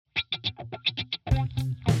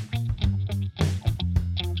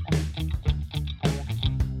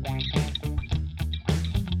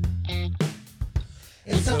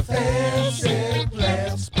It's a Fancy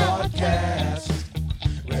Plants podcast.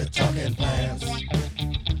 We're talking plants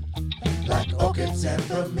like orchids and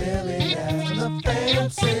bromeliads. The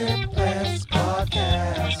Fancy Plants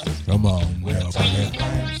podcast. Come on, We're talking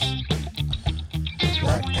plants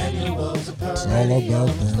like annuals and it's all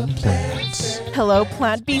about them plants. Hello,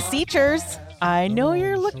 plant beseechers. I know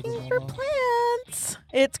you're looking for plants.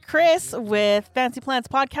 It's Chris with Fancy Plants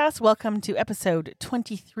Podcast. Welcome to episode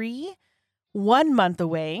 23, 1 month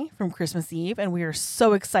away from Christmas Eve, and we are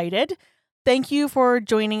so excited. Thank you for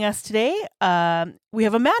joining us today. We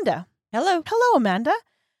have Amanda. Hello. Hello, Amanda.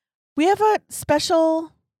 We have a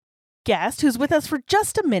special guest who's with us for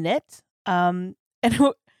just a minute.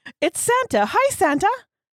 It's Santa. Hi, Santa.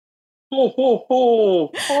 Ho, ho,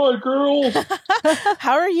 ho. Hi, girls.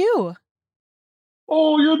 How are you?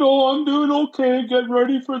 Oh, you know, I'm doing okay. Getting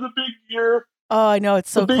ready for the big year. Oh, I know.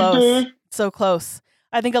 It's so The big close. day. So close.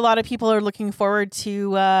 I think a lot of people are looking forward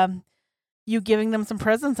to you giving them some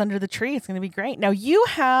presents under the tree. It's going to be great. Now, you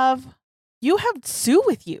have Sue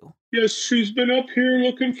with you. Yes, she's been up here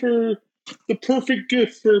looking for the perfect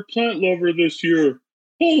gift for a plant lover this year.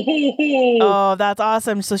 Ho, ho, ho. Oh, that's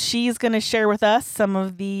awesome. So she's going to share with us some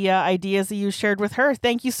of the ideas that you shared with her.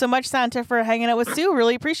 Thank you so much, Santa, for hanging out with Sue.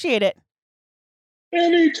 Really appreciate it.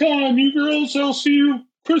 Anytime, you girls. I'll see you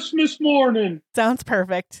Christmas morning. Sounds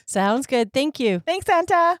perfect. Sounds good. Thank you. Thanks,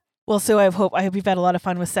 Santa. Well, Sue, I hope you've had a lot of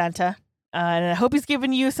fun with Santa. And I hope he's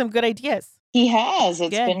given you some good ideas. He has.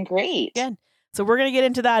 It's Good. been great. Good. So we're going to get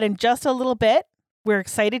into that in just a little bit. We're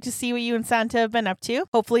excited to see what you and Santa have been up to.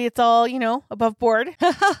 Hopefully it's all, above board.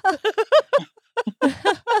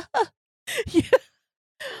 Yeah.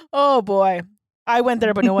 Oh, boy. I went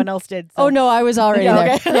there, but no one else did. So. Oh, no, I was already Yeah,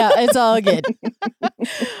 there. okay. Yeah, it's all good.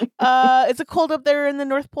 Is it cold up there in the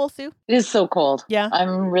North Pole, Sue? It is so cold. Yeah.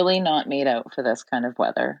 I'm really not made out for this kind of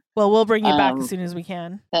weather. Well, we'll bring you back Um, as soon as we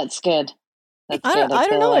can. That's good. That's I good.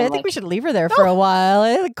 don't know. I think we should leave her there for a while.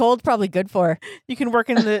 I think cold's probably good for her. You can work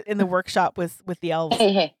in the workshop with the elves.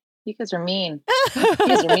 Hey, you guys are mean. You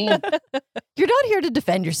guys are mean. You're not here to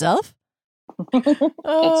defend yourself.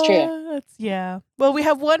 It's true. Yeah. Well, we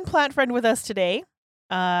have one plant friend with us today.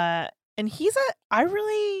 And he's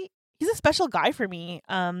a special guy for me.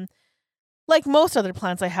 Like most other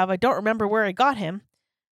plants I have, I don't remember where I got him,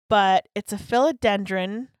 but it's a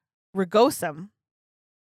philodendron rugosum.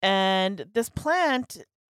 And this plant,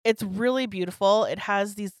 it's really beautiful. It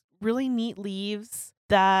has these really neat leaves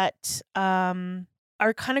that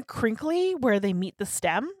are kind of crinkly where they meet the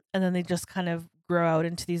stem, and then they just kind of grow out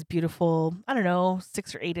into these beautiful,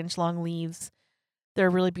 6 or 8 inch long leaves. They're a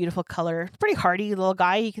really beautiful color. It's pretty hardy little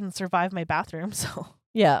guy. He can survive my bathroom. So,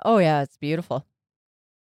 Yeah. Oh, yeah. It's beautiful.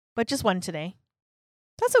 but just one today.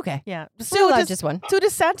 That's okay. Yeah. We're allowed just one. So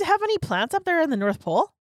does Santa have any plants up there in the North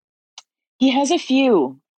Pole? He has a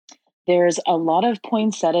few. There's a lot of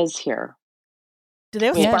poinsettias here. Do they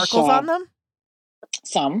have Yeah, sparkles sure. on them?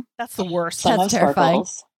 Some. That's the worst. Some That's have terrifying.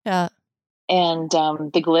 sparkles. Yeah. And the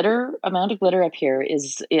amount of glitter up here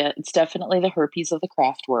it's definitely the herpes of the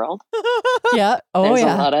craft world. Yeah. Oh, There's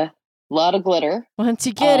yeah. a lot of glitter. Once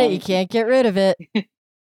you get it, you Um, can't get rid of it.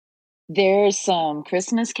 There's some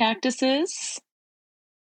Christmas cactuses.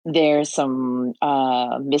 There's some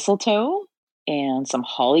mistletoe and some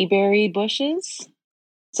hollyberry bushes.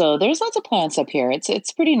 So there's lots of plants up here.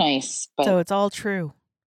 It's pretty nice, but So it's all true.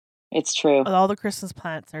 it's true. All the Christmas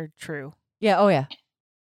plants are true. Yeah. Oh, yeah.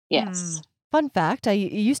 Yes. Fun fact, it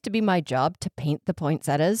used to be my job to paint the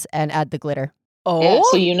poinsettias and add the glitter. Oh, Yeah,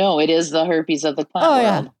 so you know it is the herpes of the plant Oh,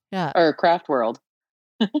 yeah. world. Yeah. Or craft world.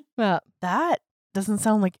 Yeah. that doesn't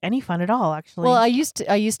sound like any fun at all, actually. Well, I used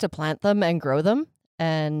to plant them and grow them,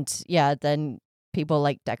 and yeah, then people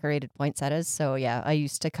like decorated poinsettias. So yeah, I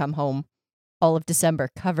used to come home all of December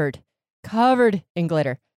covered in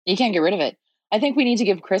glitter, You can't get rid of it. I think we need to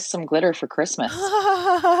give Chris some glitter for Christmas.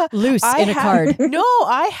 loose I in a card. No,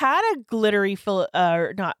 I had a glittery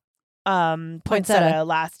poinsettia Poinsettia.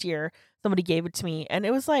 last year. Somebody gave it to me, and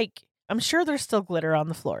it was like, I'm sure there's still glitter on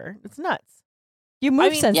the floor. It's nuts. You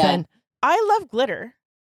moved mean, since yeah. then. I love glitter.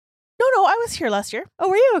 No, I was here last year. Oh,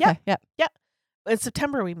 were you? Yeah. Okay. Yeah. In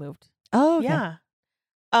September we moved. Oh, okay.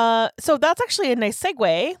 Yeah. So that's actually a nice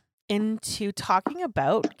segue into talking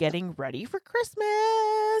about getting ready for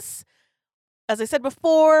Christmas. As I said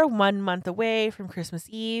before, 1 month away from Christmas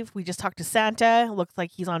Eve. We just talked to Santa. Looks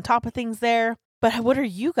like he's on top of things there. But what are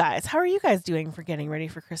you guys? How are you guys doing for getting ready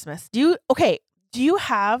for Christmas? Do you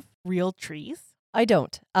have real trees? I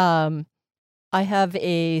don't. I have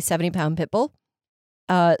a 70-pound pit bull.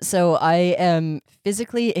 So I am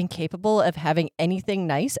physically incapable of having anything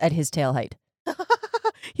nice at his tail height.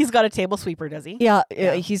 He's got a table sweeper, does he? Yeah,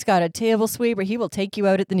 Yeah. he's got a table sweeper. He will take you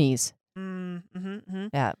out at the knees. Mm-hmm.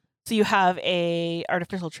 Yeah. So you have a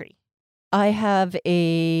artificial tree. I have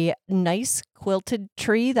a nice quilted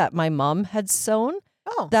tree that my mom had sewn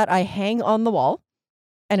Oh. that I hang on the wall,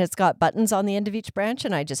 and it's got buttons on the end of each branch,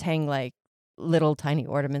 and I just hang like little tiny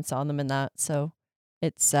ornaments on them and that. So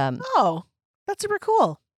it's Oh, that's super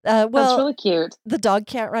cool. That's well, really cute. the dog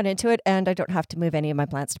can't run into it, and I don't have to move any of my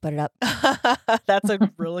plants to put it up. That's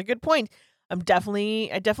a really good point. I definitely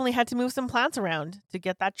had to move some plants around to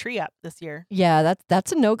get that tree up this year. Yeah,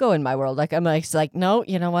 that's a no-go in my world. Like I'm like, no,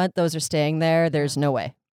 you know what? Those are staying there. There's no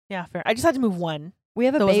way. Yeah, fair. I just had to move one. We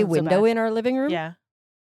have a So it bay wasn't so window bad. in our living room. Yeah.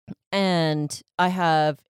 And I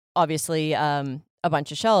have obviously a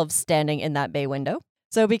bunch of shelves standing in that bay window.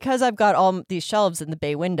 So because I've got all these shelves in the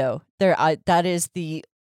bay window, that is the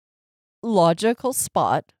logical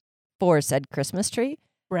spot for said Christmas tree,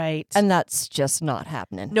 Right. and that's just not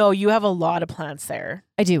happening. no, you have a lot of plants there.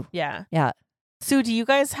 I do. Yeah. Yeah. Sue, do you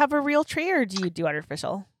guys have a real tree or do you do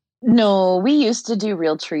artificial? No, we used to do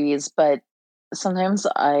real trees, but sometimes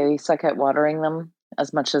I suck at watering them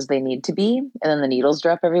as much as they need to be, and then the needles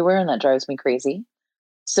drop everywhere, and that drives me crazy.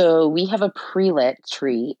 So we have a pre-lit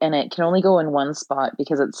tree, and it can only go in one spot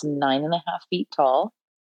because it's 9.5 feet tall.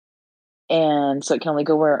 And so it can only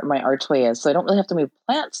go where my archway is. So I don't really have to move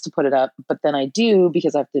plants to put it up, but then I do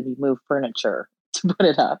because I have to move furniture to put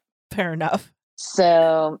it up. Fair enough.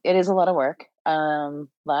 So it is a lot of work.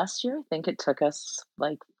 Last year, I think it took us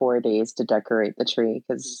like 4 days to decorate the tree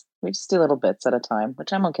because we just do little bits at a time,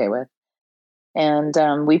 which I'm okay with. And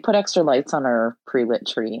we put extra lights on our pre-lit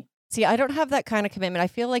tree. See, I don't have that kind of commitment. I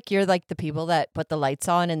feel like you're like the people that put the lights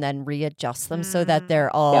on and then readjust them so that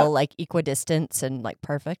they're all Yeah. like equidistant and like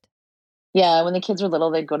perfect. Yeah, when the kids were little,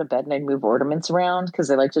 they'd go to bed and I'd move ornaments around because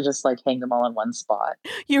they like to just like hang them all in one spot.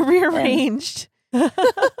 You rearranged.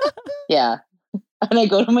 Yeah. And I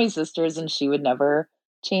go to my sister's and she would never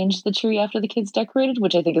change the tree after the kids decorated,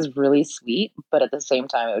 which I think is really sweet. But at the same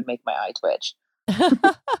time, it would make my eye twitch.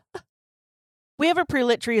 We have a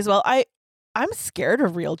pre-lit tree as well. I'm scared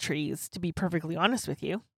of real trees, to be perfectly honest with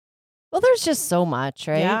you. Well, there's just so much,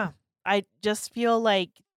 right? Yeah. I just feel like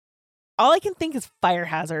all I can think is fire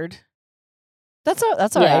hazard, That's all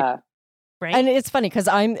right. Yeah. right? And it's funny because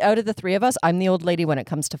I'm out of the three of us, I'm the old lady when it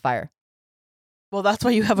comes to fire. well, that's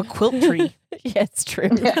why you have a quilt tree. Yeah, it's true.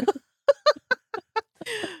 Yeah.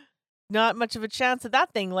 Not much of a chance of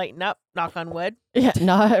that thing lighting up, knock on wood. Yeah,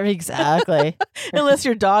 not exactly. Unless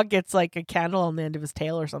your dog gets like a candle on the end of his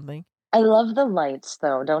tail or something. I love the lights,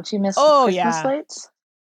 though. Don't you miss Oh, the Christmas yeah. lights?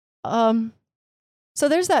 So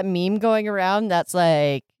there's that meme going around that's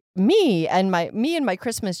like me and my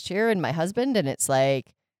Christmas cheer and my husband, and it's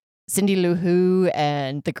like Cindy Lou Who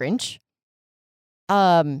and the Grinch.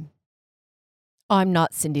 I'm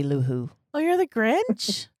not Cindy Lou Who. Oh, you're the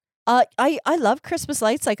Grinch? I love Christmas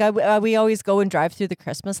lights. Like we always go and drive through the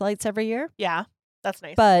Christmas lights every year. Yeah, that's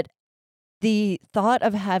nice. But the thought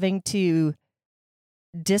of having to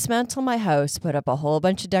dismantle my house, put up a whole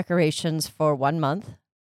bunch of decorations for 1 month,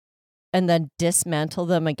 and then dismantle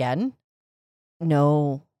them again.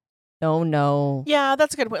 No. Yeah,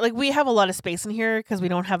 that's a good point. Like we have a lot of space in here because we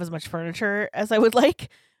don't have as much furniture as I would like.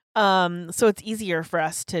 So it's easier for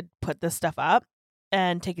us to put this stuff up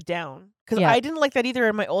and take it down. Because Yeah. I didn't like that either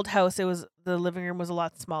in my old house. The living room was a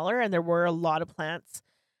lot smaller and there were a lot of plants.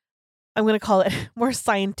 I'm gonna call it more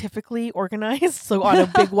scientifically organized. So on a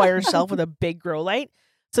big wire shelf with a big grow light.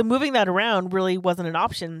 So moving that around really wasn't an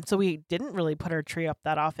option. So we didn't really put our tree up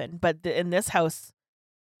that often. But in this house,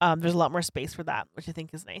 there's a lot more space for that, which I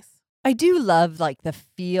think is nice. I do love like the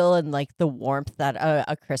feel and like the warmth that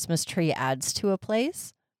a Christmas tree adds to a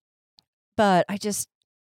place. But I just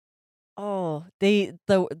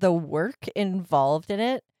the work involved in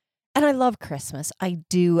it. And I love Christmas. I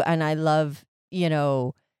do, and I love,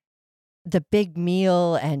 the big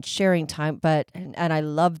meal and sharing time, and I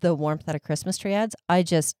love the warmth that a Christmas tree adds. I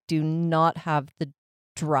just do not have the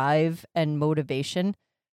drive and motivation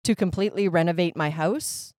to completely renovate my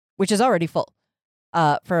house, which is already full,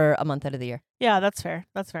 for a month out of the year. Yeah, that's fair.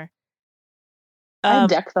 That's fair. I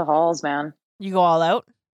deck the halls, man. You go all out?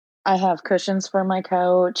 I have cushions for my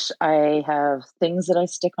couch. I have things that I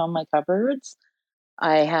stick on my cupboards.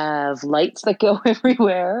 I have lights that go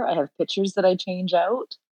everywhere. I have pictures that I change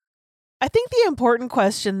out. I think the important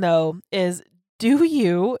question, though, is do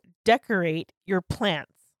you decorate your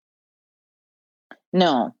plants?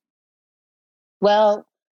 No. Well,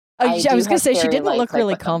 I do was going to have say, she fairy didn't look lights I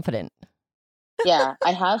really put them. confident. Yeah,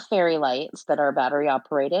 I have fairy lights that are battery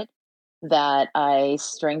operated that I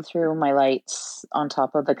string through my lights on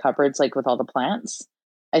top of the cupboards, like with all the plants.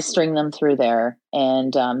 I string them through there,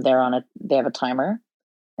 and they have a timer,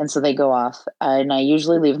 and so they go off. And I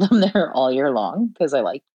usually leave them there all year long because I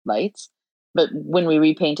like lights. But when we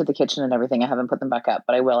repainted the kitchen and everything, I haven't put them back up,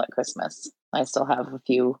 but I will at Christmas. I still have a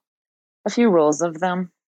few rolls of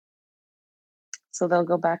them, so they'll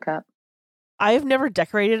go back up. I've never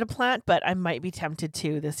decorated a plant, but I might be tempted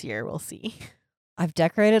to this year. We'll see. I've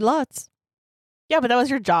decorated lots. Yeah, but that was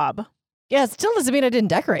your job. Yeah, it still doesn't mean I didn't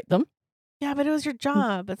decorate them. Yeah, but it was your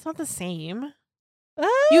job. It's not the same. Uh,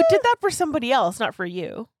 You did that for somebody else, not for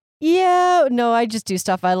you. Yeah, no, I just do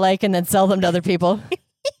stuff I like and then sell them to other people.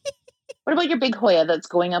 What about your big Hoya that's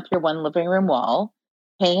going up your one living room wall?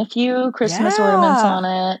 Hang a few Christmas Yeah. ornaments on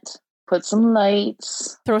it. Put some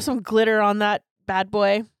lights. Throw some glitter on that bad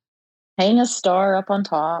boy. Hang a star up on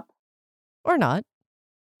top. Or not.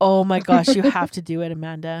 Oh my gosh, you have to do it,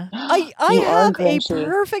 Amanda. I You are have a Grinchy.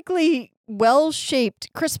 perfectly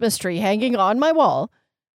well-shaped Christmas tree hanging on my wall.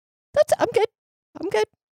 I'm good. I'm good.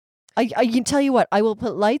 I can tell you what, I will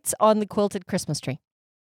put lights on the quilted Christmas tree.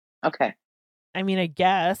 Okay. I mean, I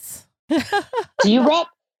guess. Do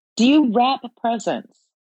you wrap presents?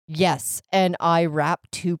 Yes, and I wrap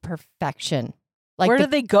to perfection. Like Where do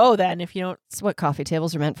they go then if you don't? that's what coffee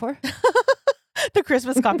tables are meant for. The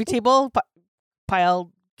Christmas coffee table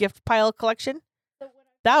gift pile collection?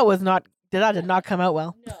 That did not come out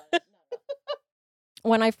well.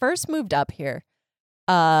 When I first moved up here,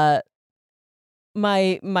 my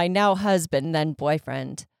now husband, then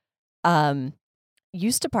boyfriend,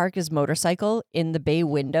 used to park his motorcycle in the bay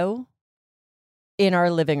window in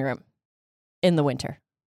our living room in the winter.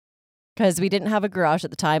 Because we didn't have a garage at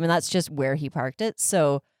the time, and that's just where he parked it.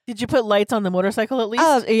 So, Did you put lights on the motorcycle at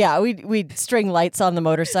least? yeah, we'd string lights on the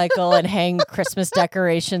motorcycle and hang Christmas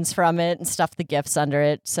decorations from it and stuff the gifts under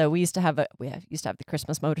it. So we used to have the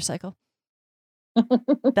Christmas motorcycle.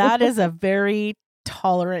 That is a very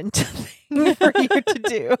tolerant thing for you to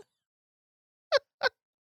do.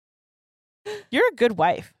 You're a good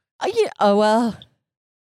wife. Well,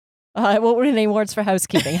 I won't win any awards for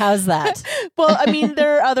housekeeping. How's that? Well, I mean,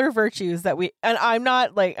 there are other virtues and I'm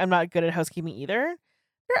not good at housekeeping either.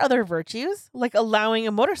 There are other virtues, like allowing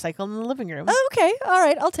a motorcycle in the living room. Oh, okay, all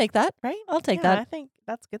right, I'll take that. Right? I'll take Yeah, that. I think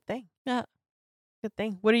that's a good thing. Yeah. Good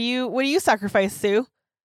thing. What do you sacrifice, Sue?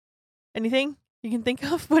 Anything you can think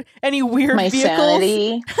of? What any weird My vehicles?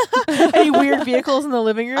 sanity. Any weird vehicles in the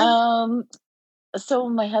living room? So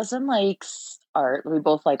my husband likes art. We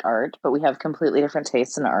both like art, but we have completely different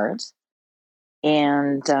tastes in art.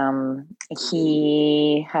 And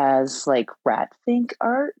he has like rat fink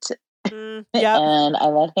art, Yeah. and I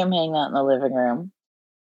let him hang that in the living room.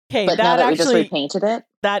 Okay, But now that that we just actually repainted it,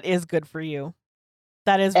 that is good for you.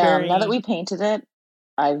 That is very. now that we painted it,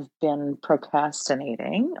 I've been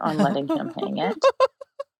procrastinating on letting him hang it.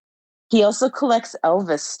 He also collects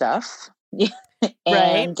Elvis stuff.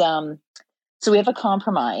 And so we have a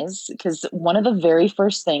compromise because one of the very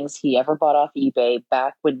first things he ever bought off eBay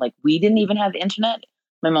back when like we didn't even have internet.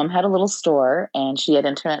 My mom had a little store and she had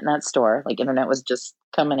internet in that store. Like internet was just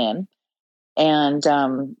coming in. And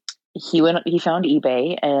he found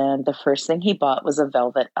eBay and the first thing he bought was a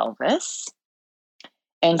velvet Elvis.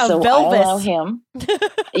 And A so I Velvis. allow him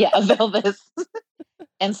a Velvis.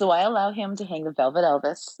 And so I allow him to hang the velvet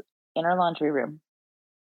Elvis in our laundry room.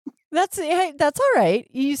 That's all right.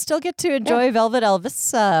 You still get to enjoy Velvet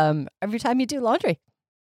Elvis every time you do laundry.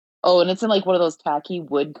 Oh, and it's in like one of those tacky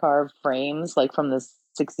wood carved frames, like from the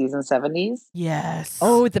 60s and 70s. Yes.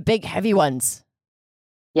 Oh, the big heavy ones.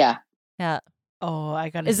 Yeah. Yeah. Oh, I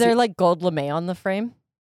got. Is there like gold lame on the frame?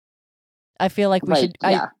 I feel like we Like, should.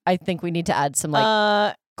 yeah. I think we need to add some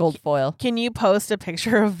like gold foil. Can you post a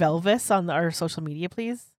picture of Velvis on our social media,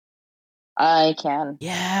 please? I can.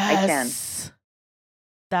 Yes.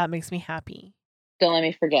 That makes me happy. Don't let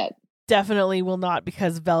me forget. Definitely will not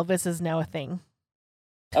because Velvis is now a thing.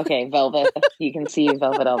 Okay, Velvet. You can see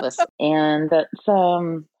Velvet Elvis. And that's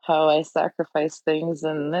how I sacrifice things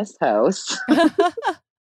in this house.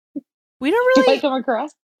 We don't Do I really. come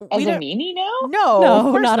across as we a don't- meanie now? No, No, of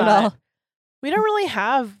course not at all. We don't really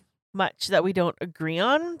have much that we don't agree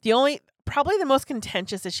on. Probably the most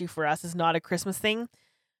contentious issue for us is not a Christmas thing,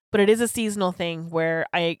 but it is a seasonal thing where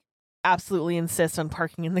I absolutely insist on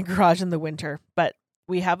parking in the garage in the winter. But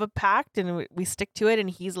we have a pact and we stick to it, and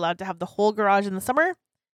he's allowed to have the whole garage in the summer.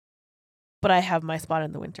 But I have my spot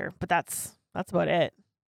in the winter. But that's about it.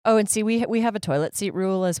 Oh, and see, we have a toilet seat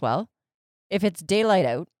rule as well. If it's daylight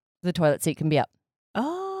out, the toilet seat can be up.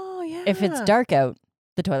 Oh yeah. If it's dark out,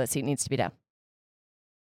 the toilet seat needs to be down.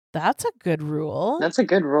 that's a good rule. That's a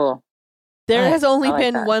good rule. There has only I like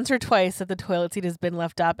been that. once or twice that the toilet seat has been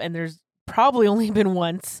left up, and there's probably only been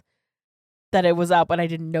once that it was up and I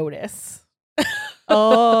didn't notice.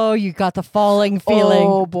 Oh, you got the falling feeling.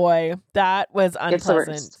 Oh boy, that was It's the worst.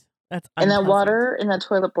 unpleasant. That's And that unpleasant. water in that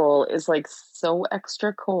toilet bowl is like so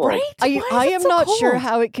extra cold. Right? Why is I it am so not sure cold?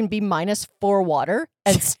 how it can be -4 water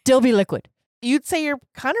and still be liquid. You'd say you're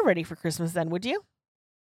kind of ready for Christmas then, would you?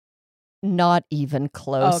 Not even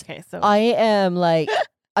close. Oh, okay, so I am like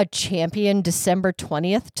a champion December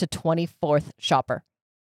 20th to 24th shopper.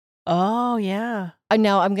 oh yeah,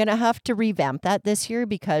 Now I'm going to have to revamp that this year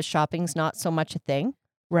because shopping's not so much a thing.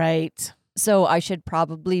 right. So I should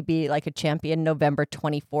probably be like a champion November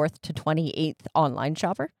 24th to 28th online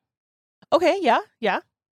shopper. Okay, yeah.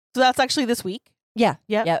 So that's actually this week. Yeah.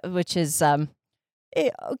 Yep. Yeah, which is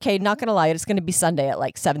okay, not going to lie, it's going to be Sunday at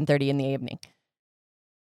like 7:30 in the evening.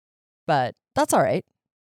 But that's all right.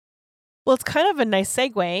 Well, it's kind of a nice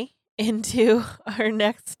segue into our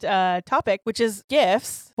next topic, which is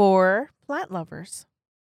gifts for plant lovers.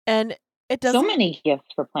 And it doesn't So many gifts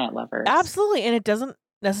for plant lovers. absolutely, and it doesn't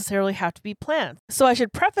necessarily have to be plants. So I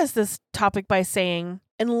should preface this topic by saying,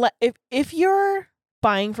 if you're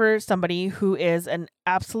buying for somebody who is an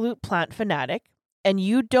absolute plant fanatic and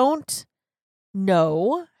you don't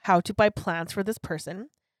know how to buy plants for this person,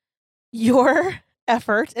 your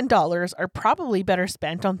effort and dollars are probably better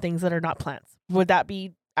spent on things that are not plants. Would that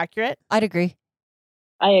be accurate? I'd agree.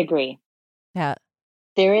 I agree. Yeah.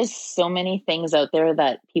 There is so many things out there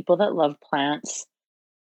that people that love plants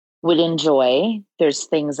would enjoy. There's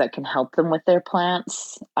things that can help them with their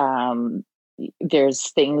plants.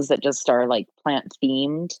 There's things that just are like plant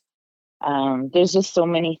themed. There's just so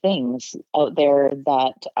many things out there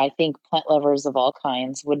that I think plant lovers of all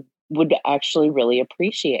kinds would actually really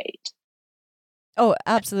appreciate. Oh,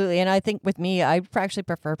 absolutely. And I think with me, I actually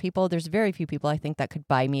prefer people. There's very few people I think that could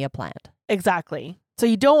buy me a plant. Exactly. So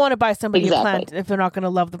you don't want to buy somebody a Exactly. plant if they're not going to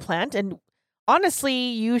love the plant. And honestly,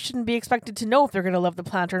 you shouldn't be expected to know if they're going to love the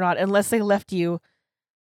plant or not unless they left you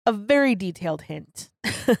a very detailed hint.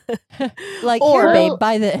 Like, Or- here, babe,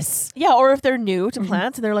 buy this. Yeah, or if they're new to Mhm.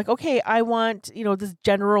 plants and they're like, okay, I want, this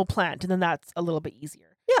general plant, and then that's a little bit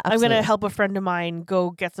easier. Yeah, I'm absolutely. going to help a friend of mine go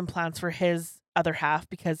get some plants for his other half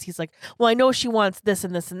because he's like, well, I know she wants this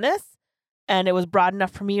and this and this. And it was broad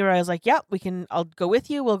enough for me where I was like, yeah, I'll go with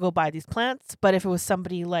you. We'll go buy these plants. But if it was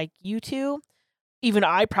somebody like you two, even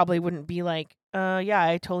I probably wouldn't be like, yeah,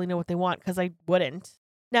 I totally know what they want, because I wouldn't.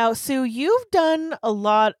 Now, Sue, you've done a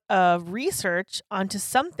lot of research onto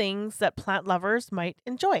some things that plant lovers might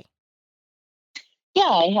enjoy. Yeah,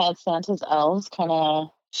 I had Santa's elves kind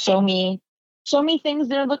of show me things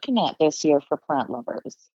they're looking at this year for plant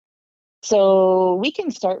lovers. So we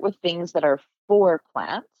can start with things that are for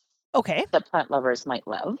plants Okay. that plant lovers might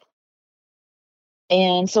love.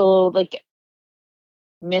 And so like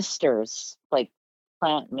misters, like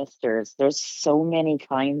plant misters, there's so many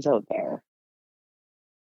kinds out there.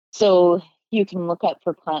 So you can look up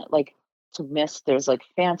for plant like to mist. There's like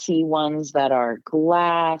fancy ones that are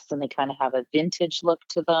glass and they kind of have a vintage look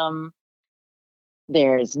to them.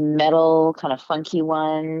 There's metal, kind of funky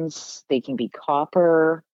ones. They can be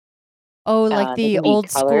copper. Oh, like they the can be old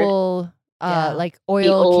colored. school, Yeah. like The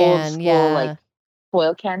oil old can. school, Yeah. like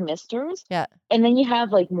foil can misters. Yeah. And then you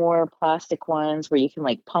have like more plastic ones where you can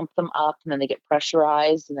like pump them up and then they get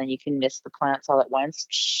pressurized and then you can mist the plants all at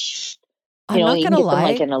once. I'm You not can gonna get them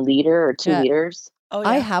like lie. in a liter or 2 Yeah. liters. Oh,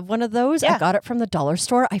 I yeah. have one of those. I Yeah. got it from the dollar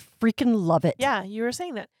store. I freaking love it. Yeah, you were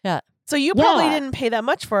saying that. Yeah. So you probably Yeah. didn't pay that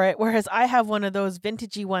much for it, whereas I have one of those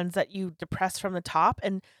vintagey ones that you depress from the top,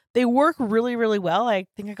 and they work really, really well. I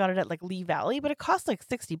think I got it at like Lee Valley, but it costs like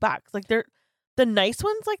 $60. Like the nice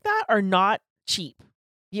ones like that are not cheap.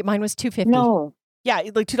 Mine was $2.50. No, Yeah,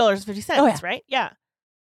 like $2.50, Oh, yeah. right? Yeah.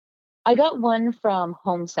 I got one from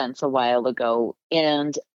HomeSense a while ago,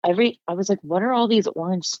 and I was like, what are all these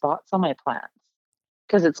orange spots on my plants?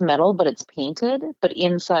 Because it's metal, but it's painted, but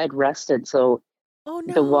inside rusted. So Oh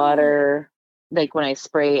no. the water, like when I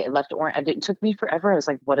spray, it left orange. It took me forever. I was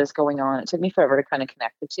like, what is going on? It took me forever to kind of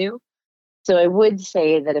connect the two. So I would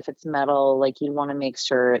say that if it's metal, like you want to make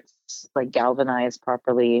sure it's like galvanized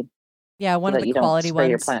properly. Yeah, one so of that the you don't quality spray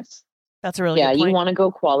your ones. plants. That's a really Yeah, good you point. want to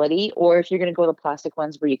go quality, or if you're going to go the plastic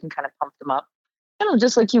ones where you can kind of pump them up,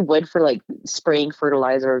 just like you would for like spraying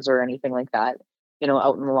fertilizers or anything like that,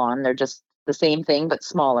 out in the lawn. They're just the same thing, but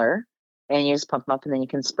smaller. And you just pump them up and then you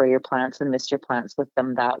can spray your plants and mist your plants with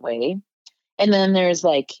them that way. And then there's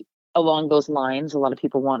like along those lines, a lot of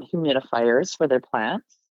people want humidifiers for their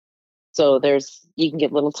plants. So you can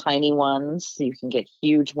get little tiny ones, you can get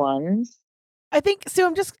huge ones. I think so.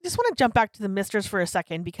 I'm just want to jump back to the misters for a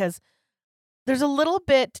second, because there's a little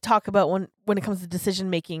bit to talk about when it comes to decision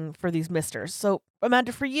making for these misters. So,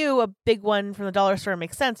 Amanda, for you, a big one from the dollar store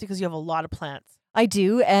makes sense because you have a lot of plants. I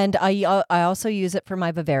do, and I also use it for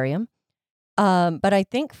my vivarium. But I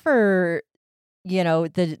think for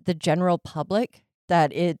the general public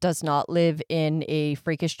that it does not live in a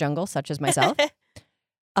freakish jungle such as myself.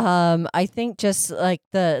 I think just like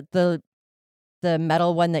the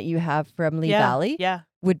metal one that you have from Lee Valley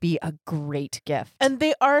would be a great gift. And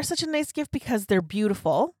they are such a nice gift because they're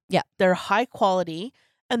beautiful. Yeah. They're high quality.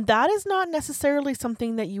 And that is not necessarily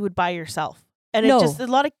something that you would buy yourself. And No. it just,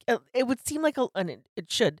 it would seem like,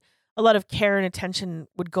 it should, a lot of care and attention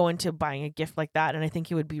would go into buying a gift like that. And I think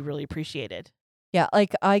it would be really appreciated. Yeah,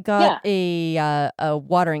 like I got a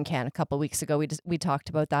watering can a couple weeks ago. We talked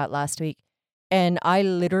about that last week, and I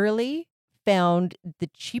literally found the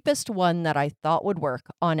cheapest one that I thought would work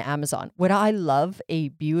on Amazon. Would I love a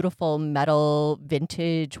beautiful metal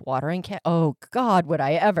vintage watering can? Oh God, would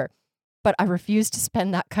I ever? But I refuse to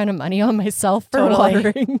spend that kind of money on myself for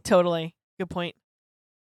watering. Totally. Good point.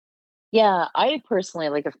 Yeah, I personally,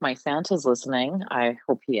 like, if my Santa's listening, I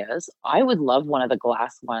hope he is, I would love one of the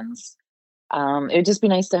glass ones. It would just be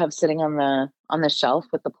nice to have sitting on the shelf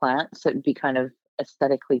with the plants. It would be kind of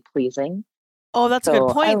aesthetically pleasing. Oh, that's a So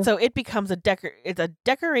good point. I- So it becomes it's a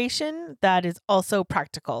decoration that is also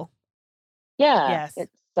practical. Yeah, Yes.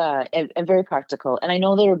 it's and very practical. And I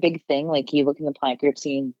know they're a big thing. Like, you look in the plant group,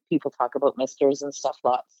 seeing people talk about misters and stuff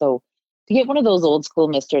lots. So to get one of those old school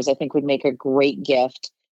misters, I think would make a great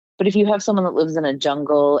gift. But if you have someone that lives in a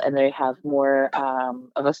jungle and they have more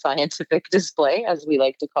of a scientific display, as we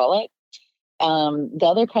like to call it, the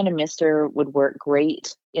other kind of mister would work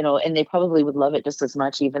great, and they probably would love it just as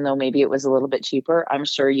much, even though maybe it was a little bit cheaper. I'm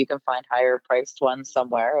sure you can find higher priced ones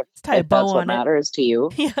somewhere tie a if bow that's what on it. matters to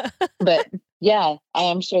you. Yeah. But yeah, I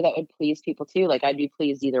am sure that would please people too. Like, I'd be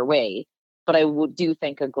pleased either way. But I do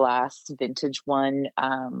think a glass vintage one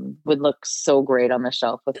would look so great on the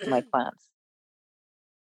shelf with my plants.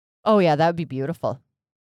 Oh yeah, that would be beautiful.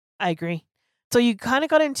 I agree. So you kind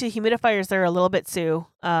of got into humidifiers there a little bit, Sue.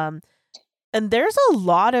 And there's a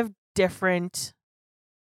lot of different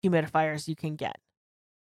humidifiers you can get.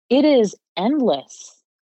 It is endless.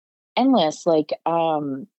 Like,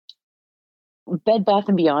 Bed Bath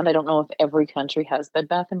 & Beyond, I don't know if every country has Bed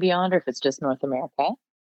Bath & Beyond or if it's just North America,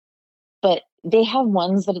 but they have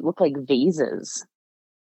ones that look like vases.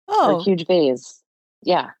 Oh, A huge vase.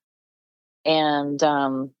 Yeah. And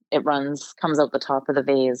it comes out the top of the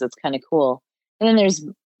vase. It's kind of cool. And then there's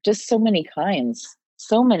just so many kinds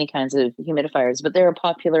of humidifiers, but they're a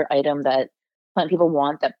popular item that plant people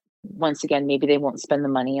want, that once again, maybe they won't spend the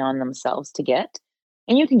money on themselves to get.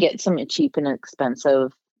 And you can get some cheap and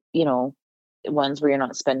expensive, ones where you're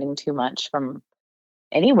not spending too much from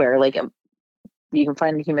anywhere. Like, you can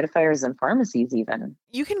find humidifiers in pharmacies even.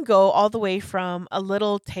 you can go all the way from a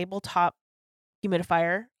little tabletop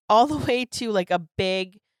humidifier all the way to like a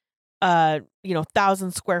big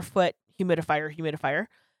 1,000 square foot humidifier,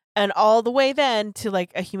 and all the way then to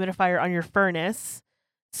like a humidifier on your furnace.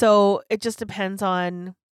 So it just depends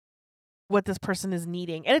on what this person is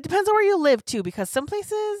needing. And it depends on where you live too, because some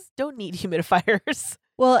places don't need humidifiers.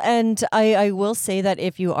 Well, and I will say that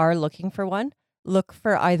if you are looking for one, look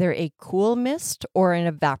for either a cool mist or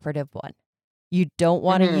an evaporative one. You don't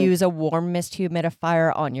want to Mhm. use a warm mist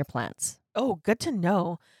humidifier on your plants. Oh, good to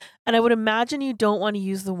know. And I would imagine you don't want to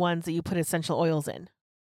use the ones that you put essential oils in.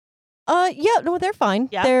 Yeah, no, they're fine.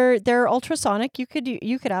 Yeah? They're ultrasonic. You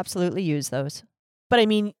could absolutely use those. But I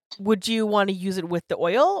mean, would you want to use it with the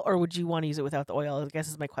oil or would you want to use it without the oil? I guess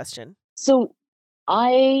is my question. So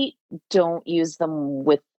I don't use them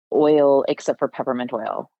with oil except for peppermint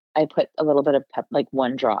oil. I put a little bit of like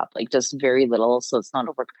one drop, like just very little, so it's not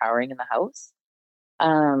overpowering in the house.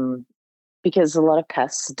 Because a lot of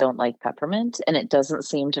pests don't like peppermint, and it doesn't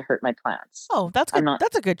seem to hurt my plants. Oh, that's I'm good. not-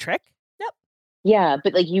 That's a good trick. Yep. Yeah,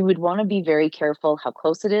 but like, you would want to be very careful how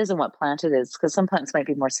close it is and what plant it is, because some plants might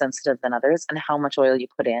be more sensitive than others, and how much oil you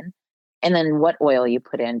put in, and then what oil you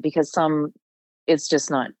put in, because some, it's just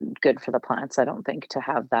not good for the plants, I don't think, to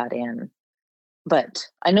have that in. But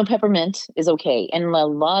I know peppermint is okay. And a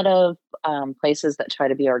lot of places that try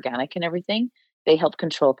to be organic and everything, they help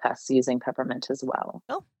control pests using peppermint as well.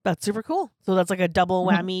 Oh, that's super cool. So that's like a double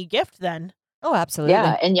Mhm. whammy gift then. Oh, absolutely.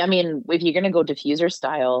 Yeah. And I mean, if you're going to go diffuser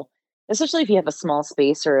style, especially if you have a small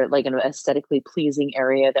space or like an aesthetically pleasing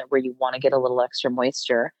area that where you want to get a little extra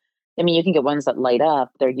moisture, I mean, you can get ones that light up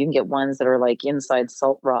there. You can get ones that are like inside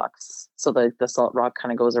salt rocks. So the salt rock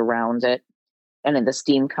kind of goes around it, and then the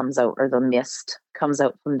steam comes out, or the mist comes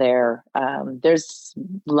out from there. There's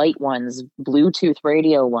light ones, Bluetooth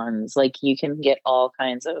radio ones. Like, you can get all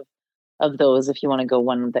kinds of of those if you want to go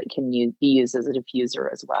one that can be used as a diffuser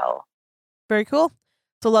as well. Very cool.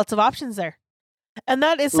 So lots of options there. And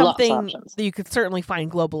that is Lots of something options. that you could certainly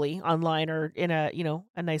find globally online or in a,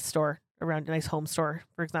 a nice store around a nice home store,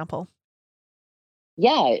 for example.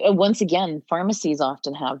 Yeah, once again, pharmacies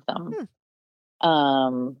often have them.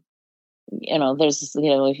 There's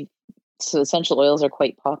so essential oils are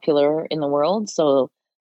quite popular in the world. So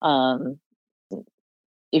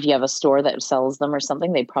if you have a store that sells them or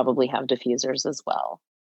something, they probably have diffusers as well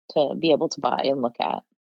to be able to buy and look at.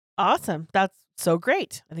 Awesome. That's so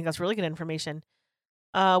great. I think that's really good information.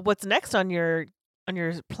 What's next on your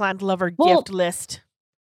plant lover gift list?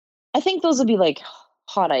 I think those would be like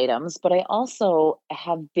hot items, but I also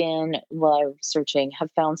have been, while I was searching, have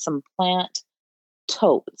found some plant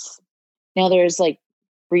totes. Now there's like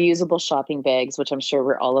reusable shopping bags, which I'm sure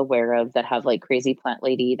we're all aware of, that have like Crazy Plant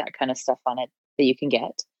Lady, that kind of stuff on it that you can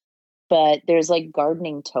get. But there's like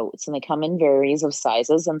gardening totes, and they come in varies of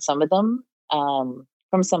sizes, and some of them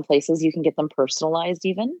from some places you can get them personalized,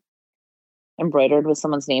 even embroidered with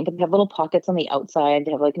someone's name, but they have little pockets on the outside.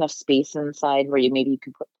 They have like enough space inside where you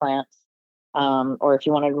can put plants. Or if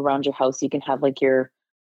you wanted around your house, you can have like your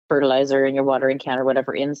fertilizer and your watering can or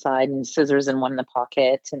whatever inside, and scissors in one in the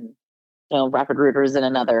pocket, and rapid rooters in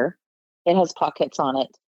another. It has pockets on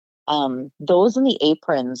it. Those and the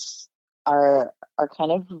aprons are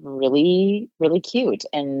kind of really, really cute,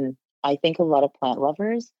 and I think a lot of plant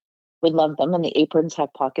lovers would love them. And the aprons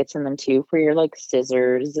have pockets in them too for your like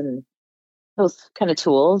scissors and those kind of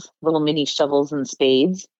tools, little mini shovels and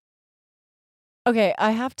spades. Okay,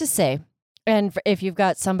 I have to say, and if you've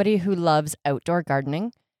got somebody who loves outdoor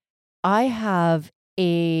gardening, I have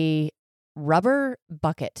a rubber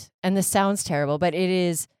bucket, and this sounds terrible, but it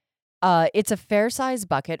is. It's a fair size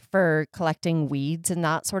bucket for collecting weeds and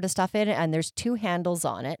that sort of stuff in it, and there's 2 handles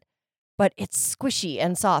on it, but it's squishy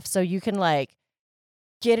and soft, so you can like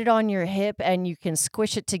get it on your hip and you can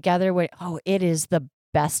squish it together. It is the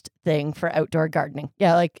best thing for outdoor gardening.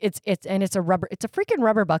 Yeah, like it's a freaking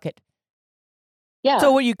rubber bucket. Yeah.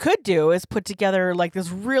 So what you could do is put together like this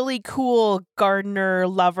really cool gardener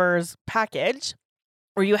lovers package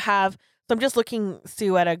where you have, so I'm just looking,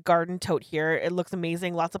 Sue, at a garden tote here. It looks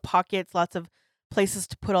amazing. Lots of pockets, lots of places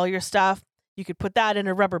to put all your stuff. You could put that in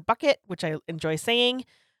a rubber bucket, which I enjoy saying.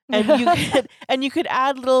 And you could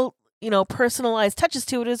add little, personalized touches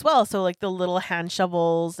to it as well. So like the little hand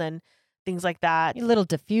shovels and things like that. A little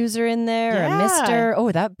diffuser in there, or Yeah. a mister.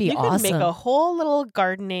 Oh, that'd be awesome. You could make a whole little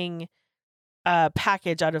gardening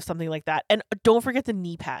package out of something like that. And don't forget the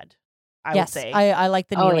knee pad, I would say. I like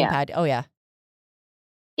the kneeling pad. Oh, yeah.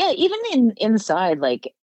 Yeah, even inside,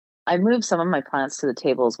 like I move some of my plants to the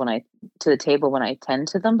table when I tend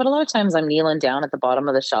to them, but a lot of times I'm kneeling down at the bottom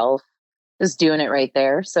of the shelf, just doing it right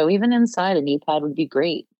there. So even inside, a knee pad would be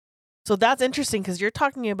great. So that's interesting because you're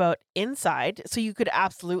talking about inside. So you could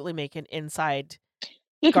absolutely make an inside.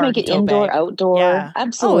 You can make it indoor, bag. outdoor. Yeah.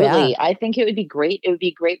 Absolutely. Oh, yeah. I think it would be great. It would be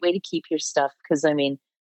a great way to keep your stuff because, I mean,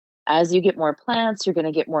 as you get more plants, you're going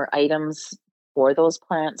to get more items for those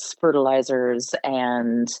plants, fertilizers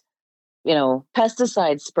and,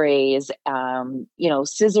 pesticide sprays,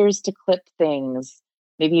 scissors to clip things.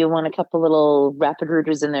 Maybe you want a couple little rapid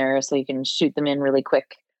rooters in there so you can shoot them in really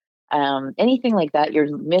quick. Anything like that,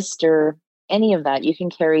 your mister, any of that you can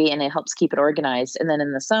carry, and it helps keep it organized. And then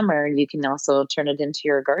in the summer, you can also turn it into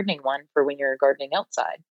your gardening one for when you're gardening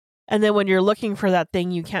outside. And then when you're looking for that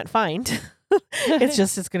thing you can't find,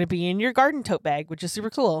 it's going to be in your garden tote bag, which is super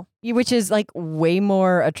cool. Which is like way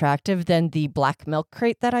more attractive than the black milk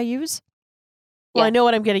crate that I use. Well, Yeah. I know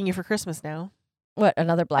what I'm getting you for Christmas now. What,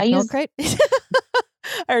 another black milk crate? I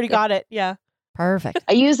already got it. Yeah. Perfect.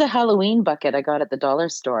 I use a Halloween bucket I got at the dollar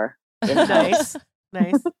store. Nice.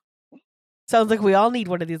 Nice. Sounds like we all need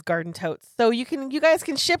one of these garden totes. So you guys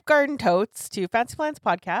can ship garden totes to Fancy Plants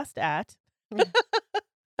Podcast at.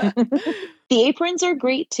 The aprons are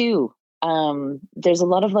great too. There's a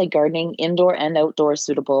lot of like gardening, indoor and outdoor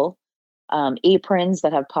suitable aprons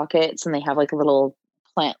that have pockets, and they have like a little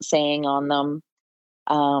plant saying on them.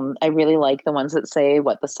 I really like the ones that say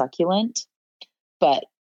 "What the succulent," but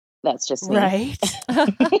that's just me. Right.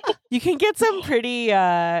 You can get some pretty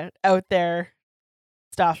out there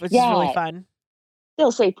stuff, which is really fun.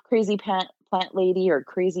 They'll say "Crazy Plant Lady" or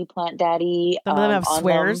 "Crazy Plant Daddy." Some of them have on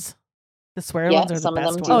swears. The swear Yeah, ones are the some of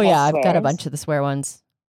best them ones. do. Oh, yeah. have I've got a swears. bunch of the swear ones.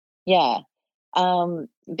 Yeah.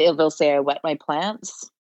 They'll say "I wet my plants."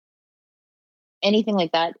 Anything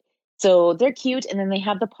like that. So they're cute, and then they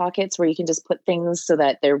have the pockets where you can just put things so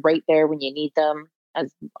that they're right there when you need them,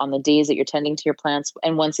 as on the days that you're tending to your plants.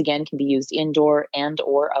 And once again, can be used indoor and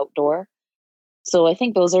or outdoor. So I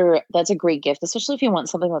think that's a great gift, especially if you want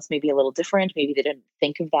something that's maybe a little different. Maybe they didn't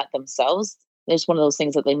think of that themselves. It's one of those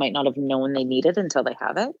things that they might not have known they needed until they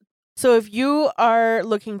have it. So if you are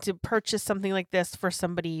looking to purchase something like this for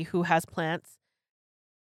somebody who has plants,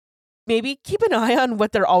 maybe keep an eye on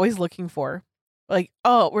what they're always looking for. Like,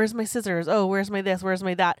 oh, where's my scissors? Oh, where's my this? Where's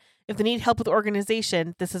my that? If they need help with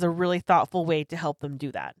organization, this is a really thoughtful way to help them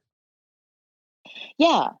do that.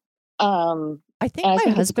 Yeah. I think And I my think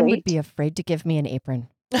it's husband would great. be afraid to give me an apron.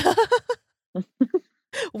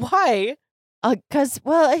 Why? Because,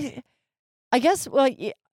 I guess,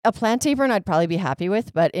 a plant apron I'd probably be happy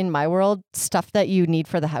with, but in my world, stuff that you need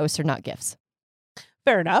for the house are not gifts.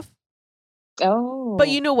 Fair enough. Oh. But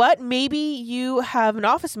you know what? Maybe you have an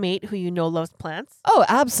office mate who you know loves plants. Oh,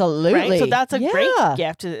 absolutely. Right? So that's a great Yeah.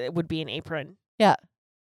 gift. It would be an apron.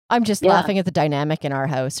 I'm just Yeah. laughing at the dynamic in our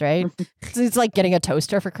house, right? It's like getting a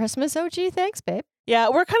toaster for Christmas. Oh, gee, thanks, babe. Yeah,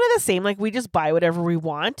 we're kind of the same. Like we just buy whatever we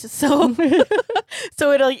want. So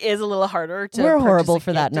so it like, is a little harder to We're purchase horrible a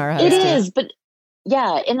for that gift. in our house. It too. is, but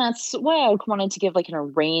yeah, and that's why I wanted to give like an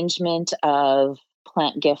arrangement of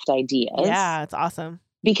plant gift ideas. Yeah, it's awesome.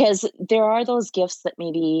 Because there are those gifts that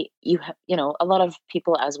maybe a lot of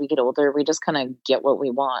people as we get older, we just kind of get what we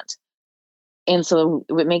want. And so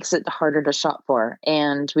it makes it harder to shop for.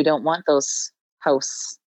 And we don't want those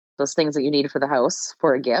things that you need for the house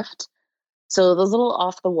for a gift. So those little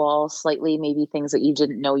off the wall, slightly maybe things that you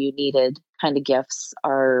didn't know you needed kind of gifts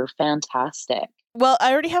are fantastic. Well,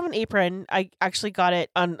 I already have an apron. I actually got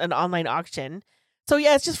it on an online auction. So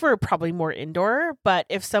yeah, it's just for probably more indoor. But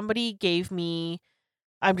if somebody gave me,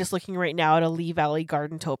 I'm just looking right now at a Lee Valley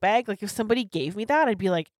garden tote bag. Like if somebody gave me that, I'd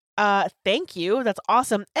be like, thank you. That's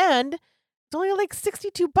awesome. And it's only like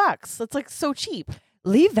 $62. That's like so cheap.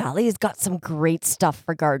 Lee Valley has got some great stuff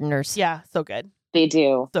for gardeners. Yeah, so good. They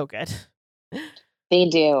do. So good. They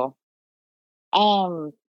do.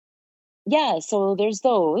 Yeah, so there's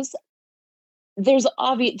those. There's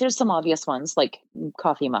some obvious ones like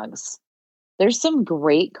coffee mugs. There's some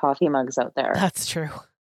great coffee mugs out there. That's true.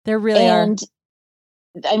 There really are. And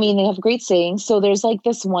I mean, they have great sayings. So there's like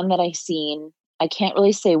this one that I seen. I can't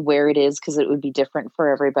really say where it is because it would be different for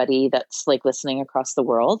everybody that's like listening across the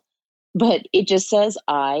world. But it just says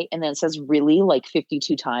I, and then it says really like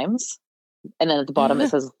 52 times. And then at the bottom it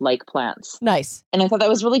says like plants. Nice. And I thought that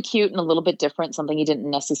was really cute and a little bit different, something you didn't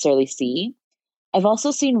necessarily see. I've also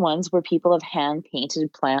seen ones where people have hand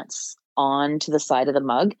painted plants onto the side of the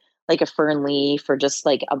mug, like a fern leaf or just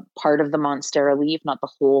like a part of the monstera leaf, not the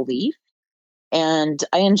whole leaf. And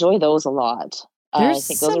I enjoy those a lot. I There's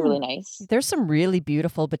think those are really some- nice. There's some really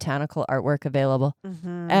beautiful botanical artwork available.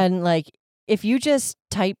 Mm-hmm. And like, if you just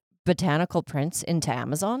type botanical prints into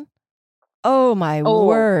Amazon, oh my Oh.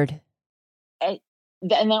 word. And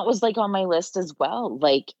that was like on my list as well.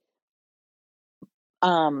 Like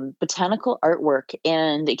botanical artwork,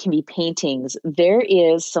 and it can be paintings. There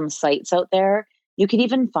is some sites out there. You could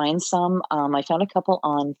even find some. I found a couple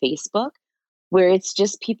on Facebook where it's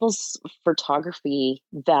just people's photography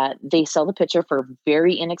that they sell the picture for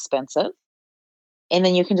very inexpensive. And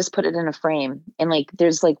then you can just put it in a frame. And like,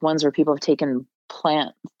 there's like ones where people have taken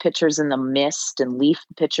plant pictures in the mist and leaf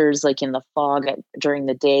pictures, like in the fog during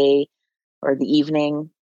the day or the evening.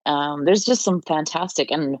 There's just some fantastic,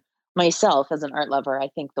 and myself as an art lover, I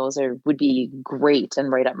think those would be great and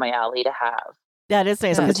right up my alley to have. That is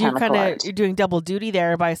nice Yeah. because you're Botanical kind of art. you're doing double duty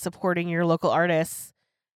there by supporting your local artists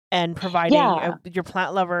and providing Yeah. your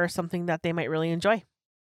plant lover something that they might really enjoy.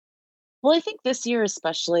 Well, I think this year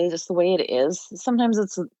especially, just the way it is, sometimes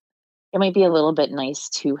it might be a little bit nice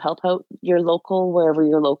to help out your local, wherever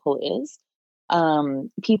your local is,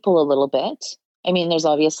 people a little bit. I mean,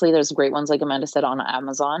 there's great ones like Amanda said on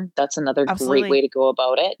Amazon. That's another Absolutely. great way to go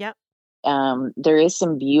about it. Yep. There is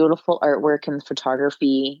some beautiful artwork and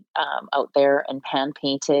photography out there and hand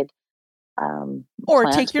painted. Or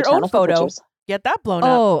plant take your own botanical photo. pictures. Get that blown up.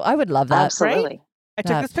 Oh, I would love that. Absolutely. I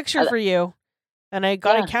took yeah. this picture for you, and I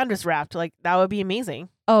got Yeah. it canvas wrapped. Like that would be amazing.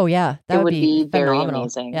 Oh yeah, that It would would be very phenomenal.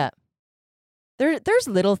 amazing. Yeah. There's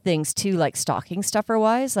little things too, like stocking stuffer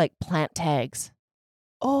wise, like plant tags.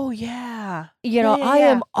 Oh yeah, You know, Yeah, I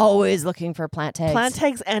yeah. am always looking for plant tags. plant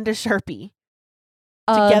tags and a Sharpie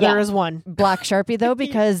Uh, together yeah. as one. Black Sharpie though,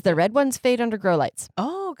 because the red ones fade under grow lights,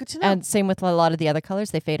 Oh, good to know. and same with a lot of the other colors,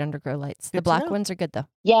 they fade under grow lights. Good The to black know. ones are good though.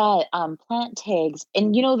 Yeah, plant tags,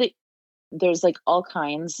 and you know that there's like all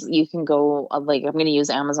kinds. You can go like I'm going to use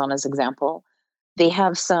Amazon as example. They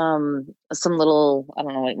have some little, I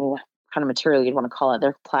don't know what kind of material you'd want to call it.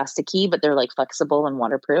 They're plasticky, but they're like flexible and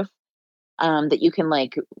waterproof. That you can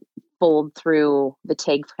like fold through. The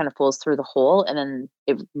tag kind of folds through the hole, and then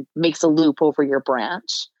it makes a loop over your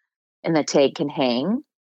branch. and the tag can hang.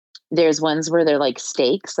 There's ones where they're like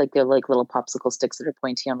stakes, like they're like little popsicle sticks that are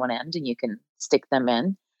pointy on one end, and you can stick them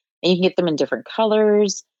in. And you can get them in different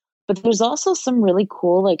colors. But there's also some really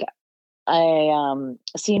cool, like I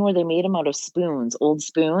seen where they made them out of spoons, old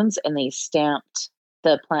spoons, and they stamped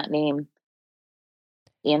the plant name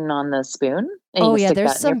in on the spoon. And Oh you can yeah, stick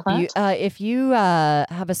there's that in your some plant. if you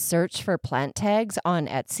have a search for plant tags on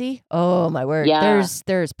Etsy, oh my word. Yeah.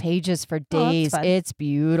 There's pages for that's days. fun. It's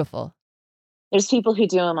beautiful. There's people who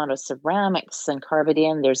do them out of ceramics and carve it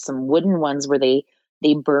in. There's some wooden ones where they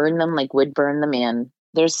burn them, like wood burn them in.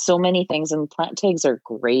 There's so many things, and plant tags are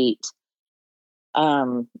great.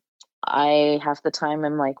 I half the time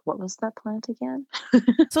I'm like, what was that plant again?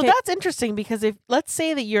 So Okay. that's interesting because if let's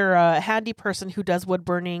say that you're a handy person who does wood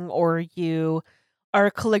burning, or you are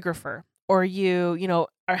a calligrapher, or you know,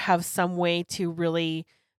 or have some way to really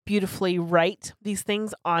beautifully write these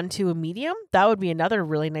things onto a medium, that would be another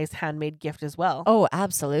really nice handmade gift as well. Oh,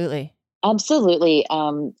 absolutely. Absolutely.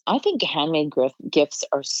 I think handmade gifts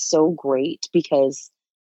are so great because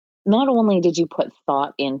not only did you put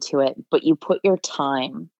thought into it, but you put your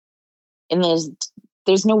time. And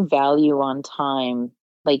there's no value on time.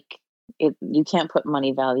 Like you can't put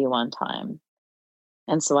money value on time.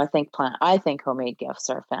 And so I think homemade gifts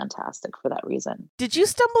are fantastic for that reason. Did you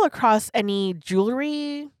stumble across any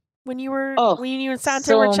jewelry when you were Oh, when you and Santa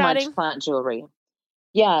so were much chatting? plant jewelry.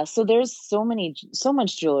 Yeah, so there's so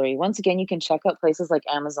much jewelry. Once again, you can check out places like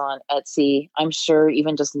Amazon, Etsy. I'm sure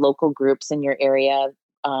even just local groups in your area,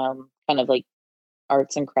 kind of like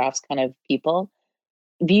arts and crafts kind of people.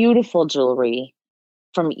 Beautiful jewelry,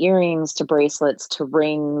 from earrings to bracelets to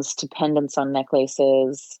rings to pendants on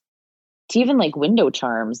necklaces to even like window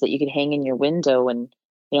charms that you could hang in your window, and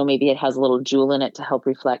maybe it has a little jewel in it to help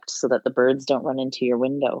reflect so that the birds don't run into your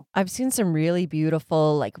window. I've seen some really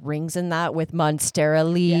beautiful like rings in that with monstera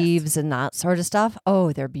leaves and that sort of stuff.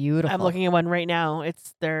 Oh, they're beautiful. I'm looking at one right now.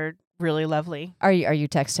 They're really lovely. Are you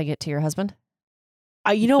texting it to your husband?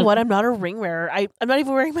 You know what? I'm not a ring wearer. I'm not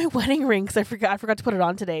even wearing my wedding ring because I forgot to put it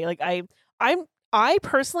on today. Like I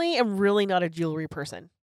personally am really not a jewelry person.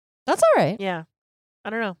 That's all right. Yeah, I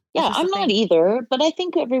don't know. It's Yeah, just a I'm not thing. either, but I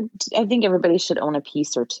think everybody should own a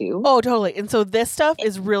piece or two. Oh, totally. And so this stuff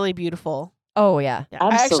is really beautiful. Oh yeah. Yeah.